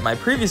back at my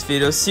previous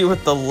video, see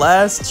what the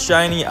last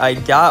shiny I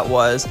got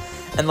was.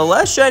 And the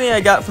last shiny I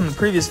got from the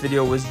previous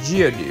video was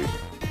Geodude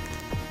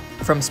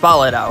from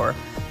Spotlight Hour.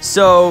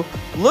 So,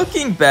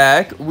 looking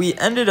back, we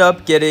ended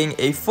up getting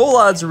a full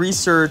odds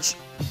research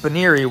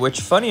Baneri,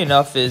 which funny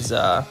enough is,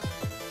 I've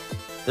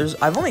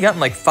only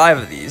gotten like 5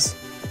 of these.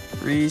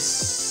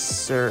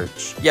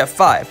 Research, yeah,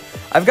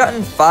 5. I've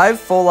gotten 5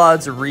 full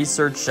odds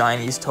research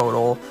shinies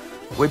total,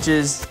 which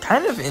is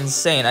kind of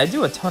insane. I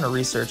do a ton of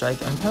research. I'm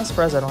kind of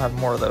surprised I don't have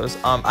more of those.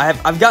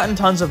 I've gotten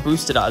tons of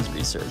boosted odds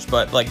research,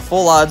 but like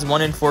full odds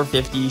 1 in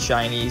 450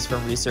 shinies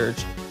from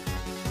research.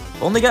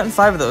 Only gotten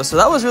 5 of those, so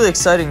that was really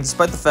exciting,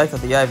 despite the fact that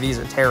the IVs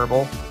are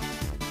terrible,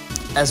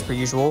 as per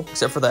usual,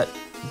 except for that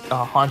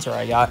Haunter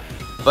I got.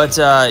 But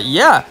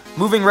yeah,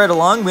 moving right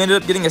along, we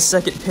ended up getting a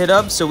second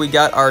Pidove, so we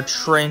got our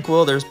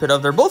Tranquil. There's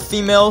Pidove. They're both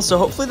female, so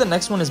hopefully the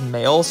next one is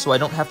male, so I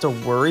don't have to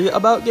worry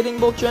about getting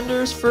both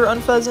genders for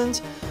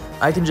Unpheasant.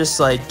 I can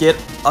just like get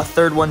a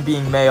third one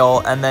being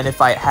male, and then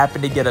if I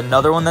happen to get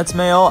another one that's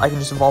male, I can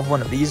just evolve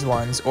one of these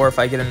ones, or if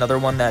I get another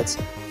one that's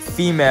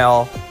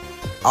female,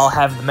 I'll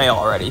have the male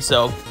already.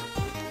 So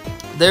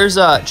there's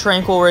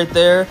Tranquil right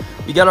there.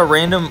 We got a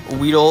random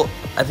Weedle.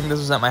 I think this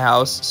was at my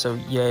house, so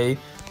yay.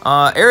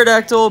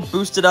 Aerodactyl,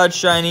 boosted odd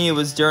shiny. It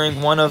was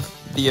during one of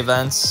the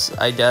events,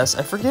 I guess.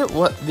 I forget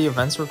what the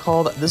events were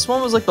called. This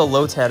one was like the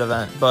Lotad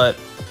event, but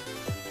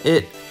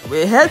it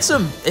had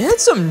some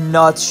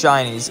nuts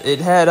shinies. It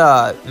had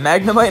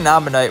Magnemite and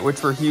Ammonite,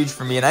 which were huge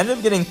for me, and I ended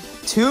up getting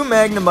 2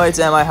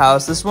 Magnemites at my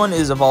house. This one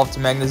is evolved to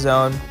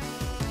Magnezone.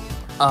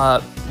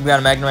 We got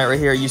a Magnemite right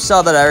here. You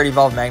saw that I already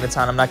evolved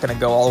Magneton. I'm not going to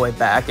go all the way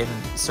back and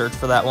search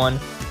for that one.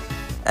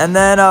 And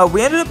then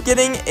we ended up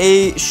getting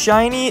a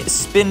shiny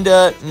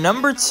Spinda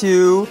number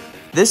 2.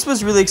 This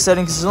was really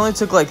exciting because it only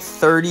took like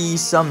 30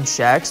 some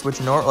checks, which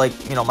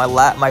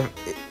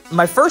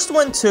my first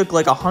one took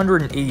like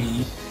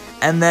 180,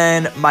 and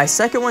then my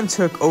second one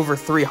took over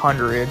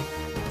 300.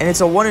 and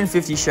it's a 1 in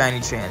 50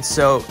 shiny chance.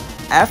 So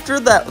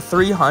after that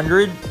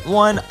 300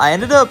 one, I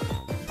ended up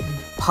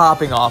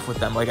popping off with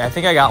them. Like, I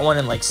think I got one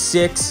in like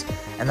 6,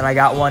 and then I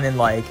got one in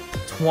like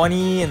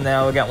 20, and then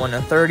I got one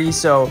in 30.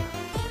 So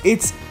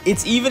it's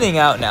evening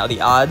out now,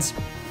 the odds.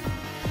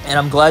 And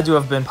I'm glad to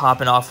have been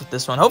popping off with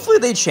this one. Hopefully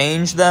they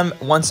change them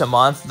once a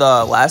month.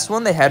 The last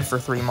one they had for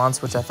 3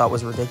 months, which I thought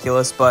was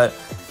ridiculous, but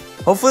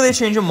hopefully they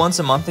change them once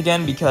a month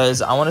again,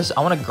 because I want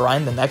to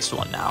grind the next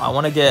one now.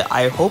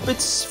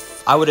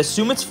 I would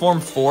assume it's Form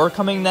 4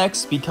 coming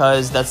next,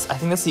 because I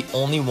think that's the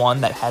only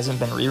one that hasn't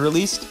been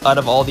re-released out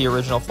of all the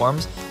original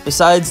forms,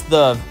 besides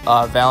the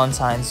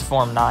Valentine's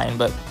Form 9,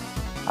 but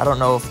I don't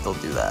know if they'll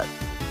do that.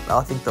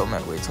 I think they'll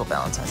wait till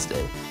Valentine's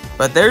Day.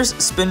 But there's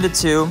Spin to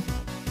 2.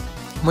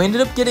 We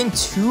ended up getting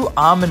 2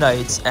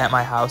 Ammonites at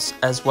my house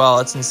as well.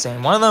 It's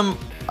insane. One of them,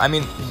 I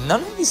mean,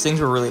 none of these things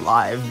were really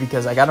live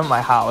because I got them at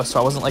my house, so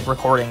I wasn't like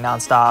recording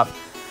nonstop.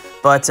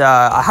 But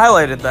I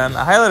highlighted them.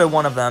 I highlighted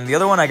one of them. The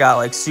other one I got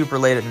like super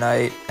late at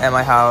night at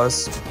my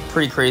house.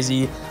 Pretty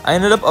crazy. I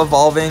ended up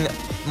evolving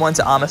one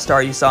to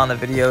Amistar you saw in the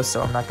video,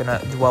 so I'm not going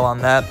to dwell on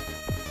that.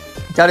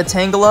 Got a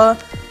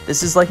Tangela.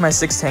 This is like my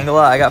 6th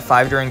Tangela. I got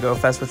 5 during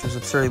GoFest, which was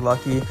absurdly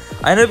lucky.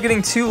 I ended up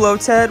getting 2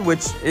 Loted,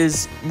 which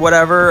is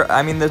whatever.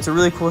 I mean, that's a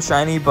really cool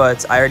shiny,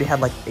 but I already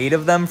had like 8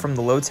 of them from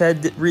the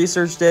Loted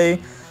research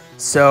day.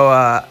 So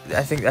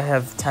I think I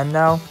have 10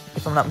 now,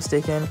 if I'm not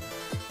mistaken.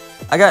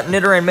 I got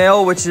Nidoran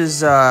male, which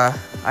is, I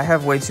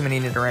have way too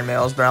many Nidoran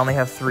males, but I only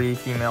have 3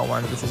 female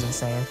ones, which is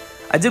insane.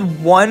 I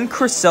did 1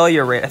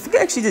 Cresselia raid. I think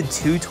I actually did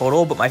 2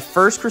 total, but my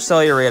first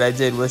Cresselia raid I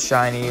did was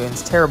shiny, and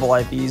it's terrible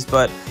IVs,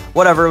 but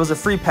whatever, it was a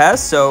free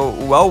pass, so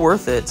well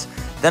worth it.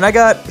 Then I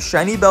got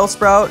Shiny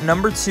Bellsprout,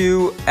 number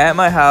 2, at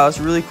my house,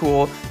 really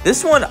cool.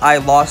 This one I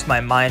lost my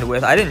mind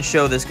with. I didn't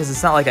show this because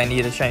it's not like I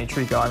needed a Shiny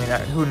Trico. I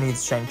mean, who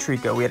needs Shiny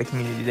Trico? We had a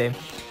community day.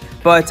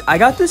 But I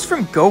got this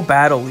from Go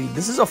Battle League.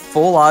 This is a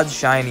full odds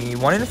shiny,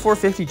 1 in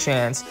 450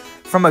 chance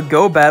from a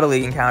Go Battle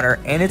League encounter,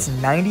 and it's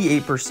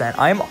 98%.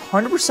 I am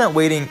 100%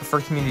 waiting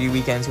for Community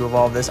Weekend to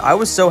evolve this. I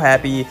was so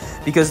happy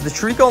because the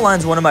Trico line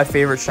is one of my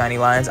favorite shiny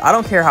lines. I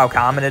don't care how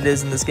common it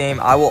is in this game.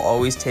 I will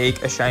always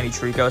take a shiny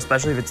Trico,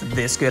 especially if it's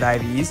this good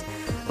IVs.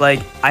 Like,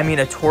 I mean,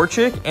 a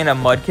Torchic and a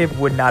Mudkip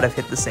would not have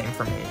hit the same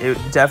for me. It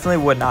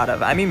definitely would not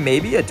have. I mean,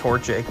 maybe a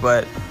Torchic,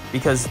 but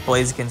because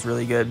Blaziken's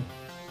really good.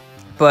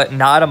 But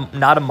not a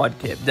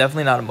Mudkip.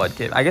 Definitely not a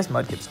Mudkip. I guess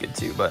Mudkip's good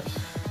too, but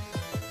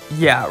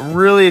yeah,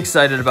 really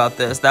excited about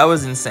this. That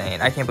was insane.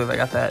 I can't believe I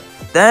got that.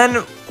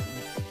 Then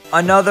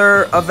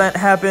another event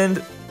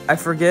happened. I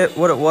forget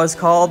what it was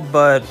called,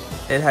 but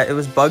it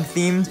was bug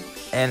themed,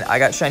 and I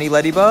got shiny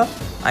Leddyba.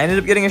 I ended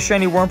up getting a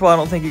shiny Wurmple. I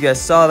don't think you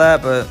guys saw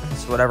that, but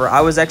it's whatever.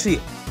 I was actually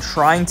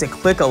trying to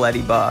click a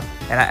Leddyba,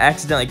 and I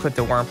accidentally clicked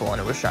a Wurmple,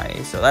 and it was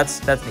shiny. So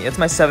that's me. It's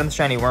my 7th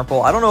shiny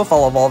Wurmple. I don't know if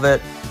I'll evolve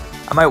it.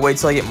 I might wait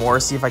till I get more,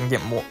 see if I can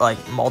get more, like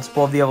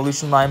multiple of the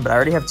evolution line, but I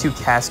already have 2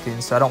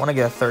 Cascoons, so I don't want to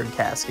get a 3rd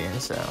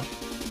Cascoon, so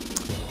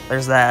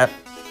there's that.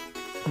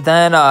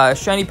 Then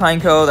shiny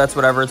Pineco, that's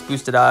whatever, it's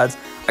boosted odds.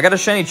 I got a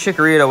shiny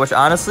Chikorita, which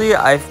honestly,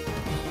 I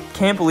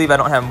can't believe I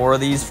don't have more of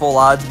these full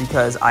odds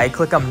because I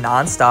click them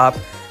non-stop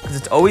because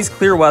it's always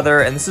clear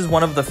weather, and this is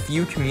one of the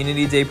few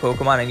community day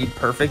Pokemon I need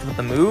perfect with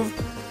the move.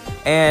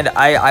 And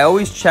I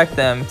always check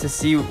them to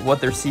see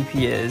what their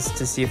CP is,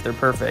 to see if they're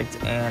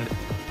perfect, and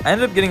I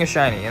ended up getting a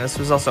shiny, and this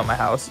was also at my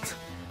house.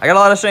 I got a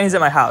lot of shinies at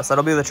my house.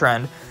 That'll be the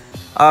trend.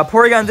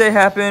 Porygon Day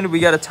happened. We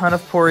got a ton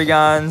of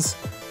Porygons.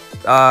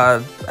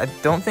 I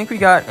don't think we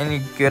got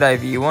any good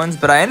IV ones,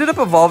 but I ended up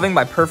evolving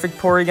my perfect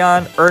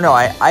Porygon. Or no,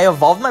 I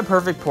evolved my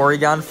perfect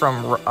Porygon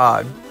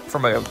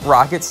from a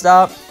Rocket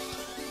Stop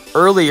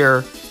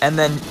earlier, and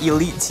then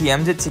Elite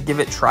TM'd it to give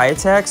it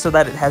Tri-Attack so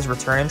that it has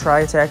Return and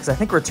Tri-Attack, because I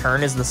think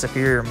Return is the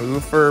superior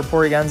move for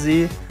Porygon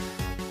Z,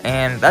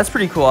 and that's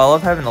pretty cool. I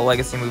love having the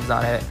legacy moves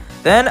on it.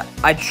 Then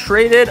I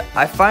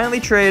finally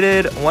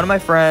traded one of my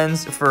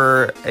friends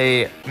for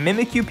a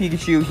Mimikyu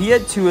Pikachu. He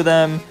had 2 of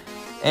them,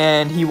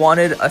 and he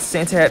wanted a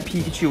Santa Hat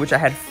Pikachu, which I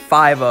had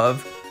 5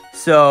 of.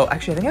 So,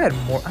 actually, I think I had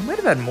more. I might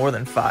have had more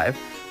than 5.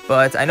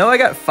 But I know I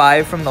got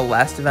 5 from the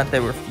last event they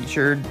were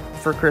featured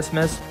for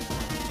Christmas.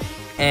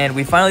 And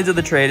we finally did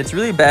the trade. It's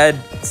really bad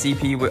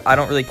CP. I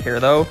don't really care,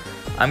 though.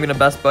 I'm going to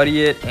best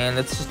buddy it, and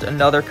it's just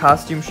another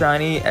costume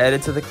shiny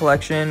added to the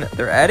collection.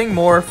 They're adding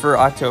more for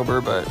October,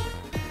 but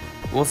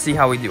we'll see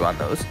how we do on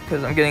those,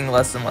 because I'm getting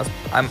less and less.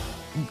 I'm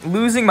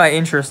losing my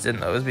interest in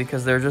those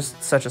because they're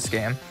just such a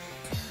scam.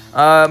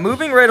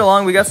 Moving right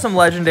along, we got some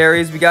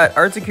legendaries. We got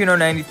Articuno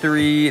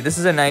 93. This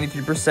is a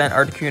 93%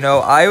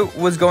 Articuno. I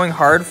was going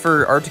hard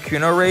for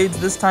Articuno raids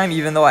this time,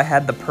 even though I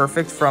had the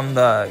perfect from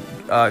the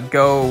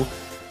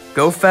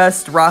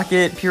GoFest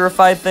Rocket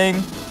Purified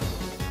thing.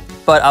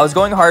 But I was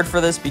going hard for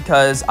this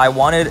because I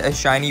wanted a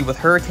shiny with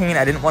Hurricane.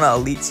 I didn't want to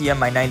Elite TM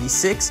my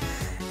 96.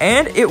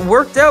 And it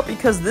worked out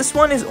because this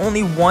one is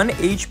only 1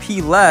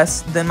 HP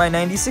less than my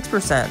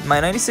 96%. My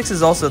 96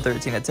 is also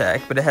 13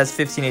 attack, but it has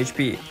 15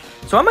 HP.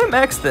 So I might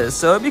max this,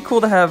 so it'd be cool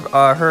to have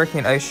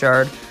Hurricane Ice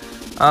Shard.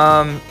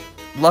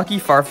 Lucky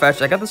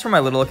Farfetch'd. I got this from my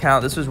little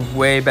account. This was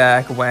way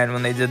back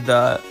when they did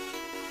the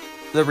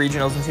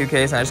regionals in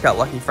 2Ks, and I just got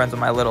lucky friends with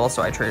my little,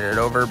 so I traded it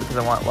over because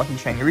I want lucky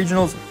shiny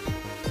regionals.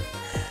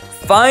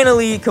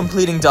 Finally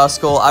completing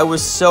Duskull. I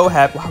was so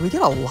happy. Wow, we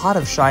get a lot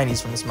of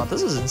shinies from this month.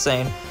 This is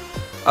insane.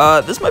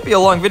 This might be a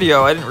long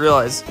video. I didn't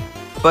realize.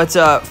 But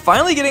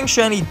finally getting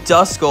shiny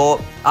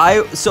Duskull.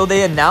 So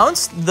they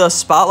announced the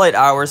spotlight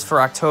hours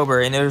for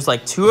October, and there's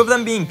like 2 of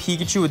them being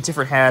Pikachu with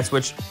different hats,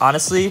 which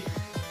honestly,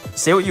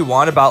 say what you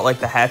want about like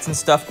the hats and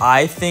stuff,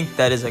 I think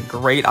that is a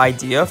great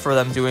idea for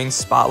them doing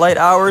spotlight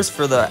hours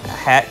for the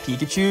hat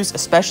Pikachus,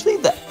 especially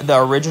the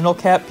original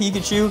Cap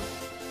Pikachu.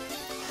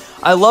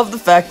 I love the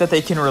fact that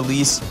they can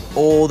release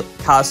old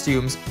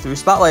costumes through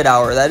Spotlight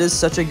Hour. That is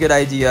such a good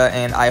idea,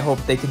 and I hope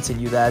they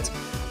continue that.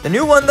 The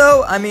new one,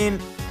 though, I mean,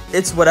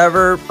 it's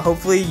whatever.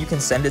 Hopefully, you can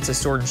send it to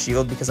Sword and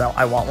Shield, because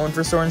I want one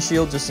for Sword and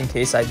Shield, just in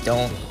case I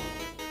don't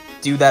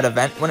do that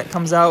event when it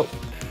comes out.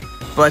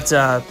 But,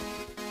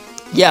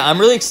 yeah, I'm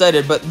really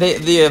excited. But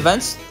the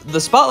events, the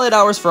Spotlight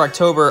Hours for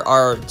October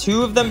are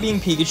 2 of them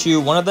being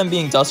Pikachu, 1 of them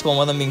being Duskull, and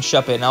 1 of them being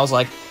Shuppet. And I was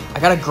like, I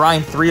gotta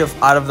grind 3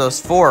 out of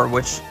those 4,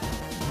 which...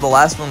 the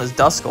last one is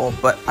Duskull,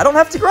 but I don't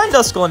have to grind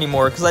Duskull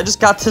anymore because I just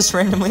got this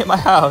randomly at my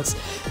house.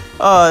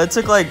 It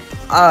took like,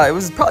 it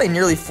was probably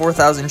nearly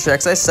 4,000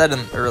 checks. I said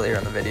earlier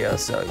in the video,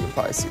 so you'll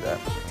probably see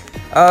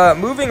that.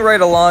 Moving right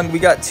along, we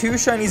got 2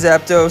 shiny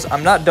Zapdos.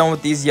 I'm not done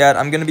with these yet.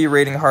 I'm going to be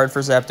rating hard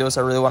for Zapdos.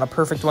 I really want a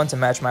perfect one to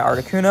match my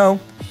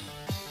Articuno.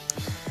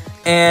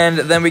 And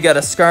then we got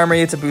a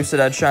Skarmory. It's a boosted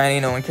edge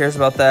shiny. No one cares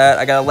about that.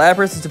 I got a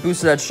Lapras. It's a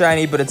boosted edge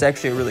shiny, but it's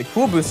actually a really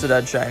cool boosted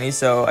edge shiny,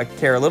 so I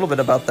care a little bit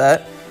about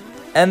that.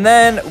 And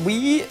then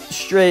we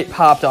straight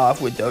popped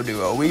off with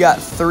Doduo. We got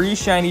 3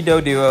 shiny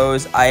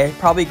Doduos. I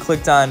probably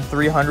clicked on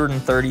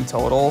 330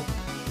 total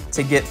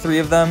to get 3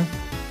 of them.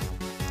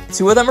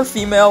 2 of them are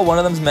female, 1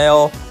 of them's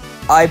male.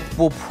 I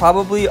will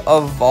probably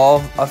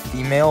evolve a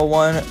female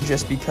one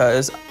just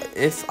because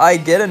if I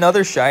get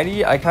another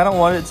shiny, I kind of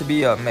want it to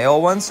be a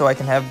male one so I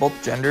can have both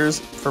genders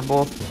for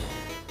both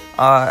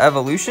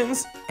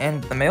evolutions.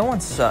 And the male one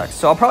sucks.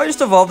 So I'll probably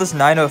just evolve this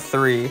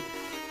 903.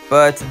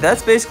 But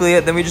that's basically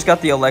it. Then we just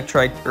got the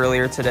Electrike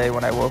earlier today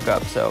when I woke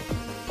up. So,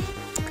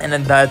 and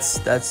then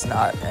that's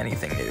not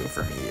anything new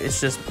for me.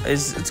 It's just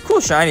it's cool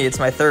shiny. It's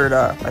my third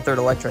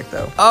Electrike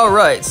though. All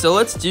right, so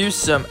let's do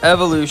some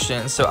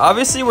evolutions. So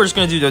obviously we're just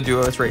gonna do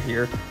Doduo. It's right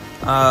here.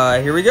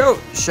 Here we go.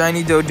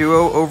 Shiny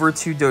Doduo over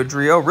to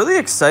Dodrio. Really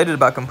excited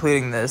about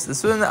completing this.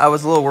 This one I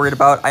was a little worried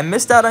about. I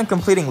missed out on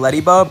completing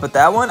Ledybug, but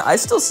that one I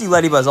still see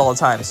Ledybuzz all the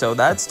time, so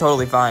that's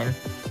totally fine.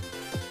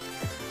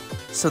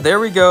 So there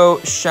we go,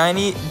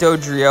 Shiny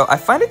Dodrio. I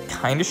find it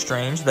kind of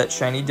strange that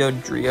Shiny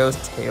Dodrio's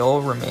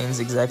tail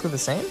remains exactly the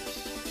same.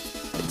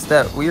 It's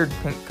that weird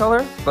pink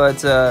color,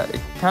 but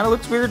it kind of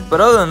looks weird. But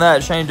other than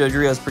that, Shiny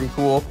Dodrio is pretty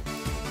cool.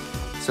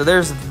 So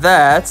there's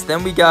that.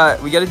 Then we got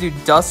to do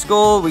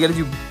Duskull. We got to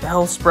do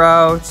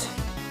Bellsprout.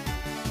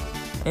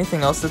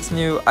 Anything else that's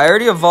new? I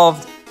already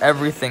evolved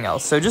everything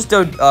else. So just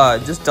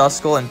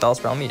Duskull and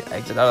Bellsprout. Let me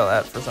exit out of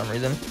that for some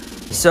reason.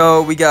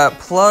 So we got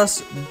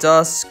plus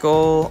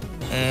Duskull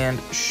and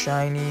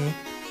shiny.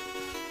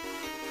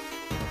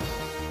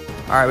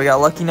 Alright, we got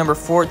lucky number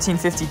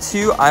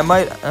 1452. I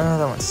might...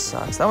 that one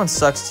sucks. That one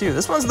sucks too.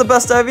 This one's the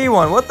best IV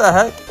one. What the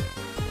heck?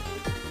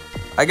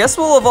 I guess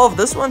we'll evolve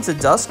this one to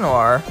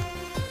Dusknoir.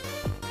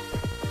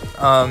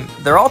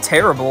 They're all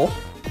terrible.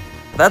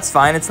 That's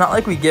fine. It's not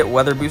like we get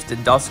weather boosted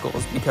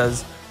Duskulls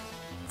because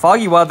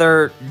foggy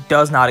weather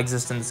does not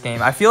exist in this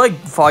game. I feel like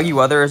foggy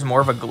weather is more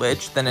of a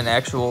glitch than an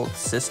actual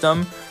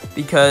system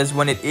because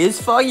when it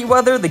is foggy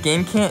weather, the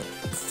game can't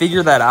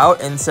figure that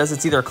out and says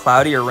it's either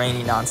cloudy or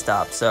rainy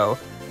nonstop. So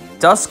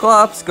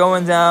Dusclops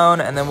going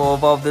down, and then we'll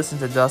evolve this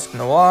into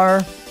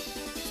Dusknoir.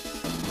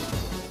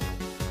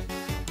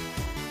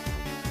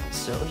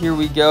 So here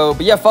we go.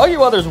 But yeah, foggy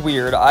weather's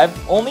weird.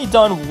 I've only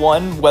done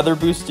 1 weather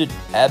boosted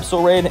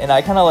Absol raid, and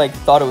I kind of like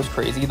thought it was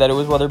crazy that it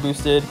was weather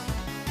boosted.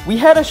 We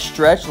had a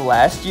stretch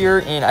last year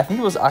in, I think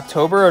it was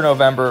October or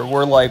November,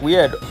 where like we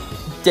had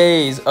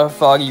days of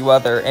foggy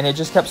weather and it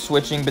just kept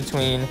switching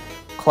between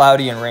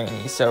cloudy and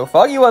rainy. So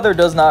foggy weather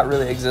does not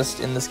really exist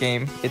in this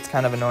game. It's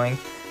kind of annoying.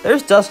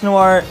 There's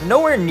Dusknoir,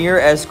 nowhere near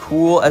as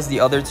cool as the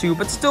other 2,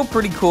 but still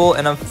pretty cool,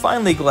 and I'm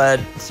finally glad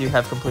to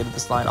have completed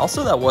this line.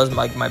 Also, that was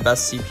my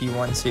best CP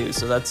one too,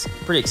 so that's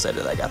pretty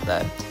excited I got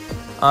that.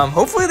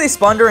 Hopefully they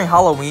spawn during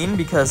Halloween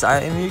because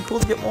it'd be cool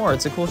to get more.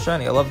 It's a cool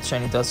shiny. I love the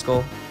shiny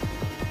Duskull.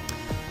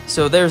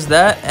 So there's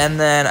that, and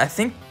then I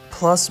think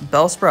plus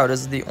Bellsprout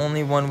is the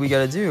only one we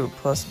gotta do.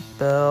 Plus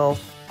Bellsprout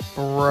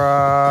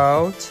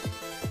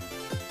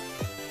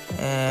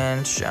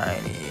and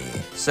shiny.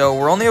 So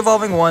we're only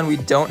evolving 1. We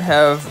don't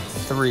have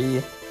 3,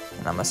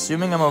 and I'm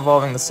assuming I'm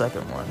evolving the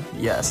second one.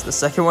 Yes, the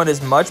second one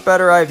is much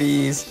better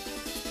IVs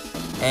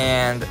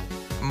and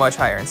much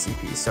higher in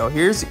CP. So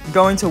here's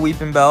going to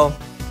Weeping Bell.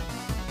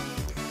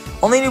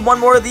 Only need 1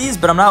 more of these,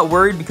 but I'm not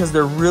worried because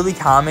they're really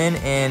common,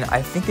 and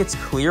I think it's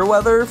clear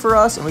weather for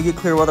us, and we get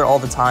clear weather all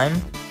the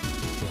time.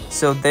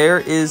 So there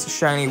is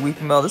Shiny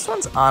Weeping Bell. This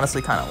one's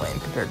honestly kind of lame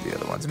compared to the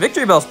other ones.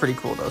 Victory Bell's pretty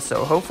cool though,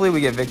 so hopefully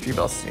we get Victory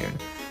Bell soon.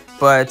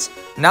 But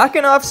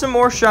knocking off some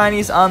more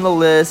shinies on the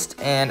list,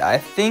 and I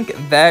think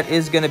that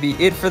is going to be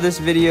it for this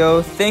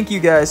video. Thank you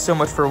guys so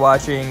much for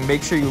watching.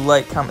 Make sure you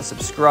like, comment,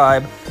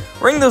 subscribe,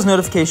 ring those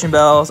notification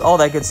bells, all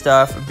that good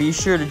stuff. Be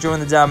sure to join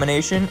the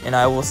domination, and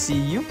I will see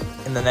you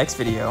in the next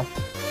video.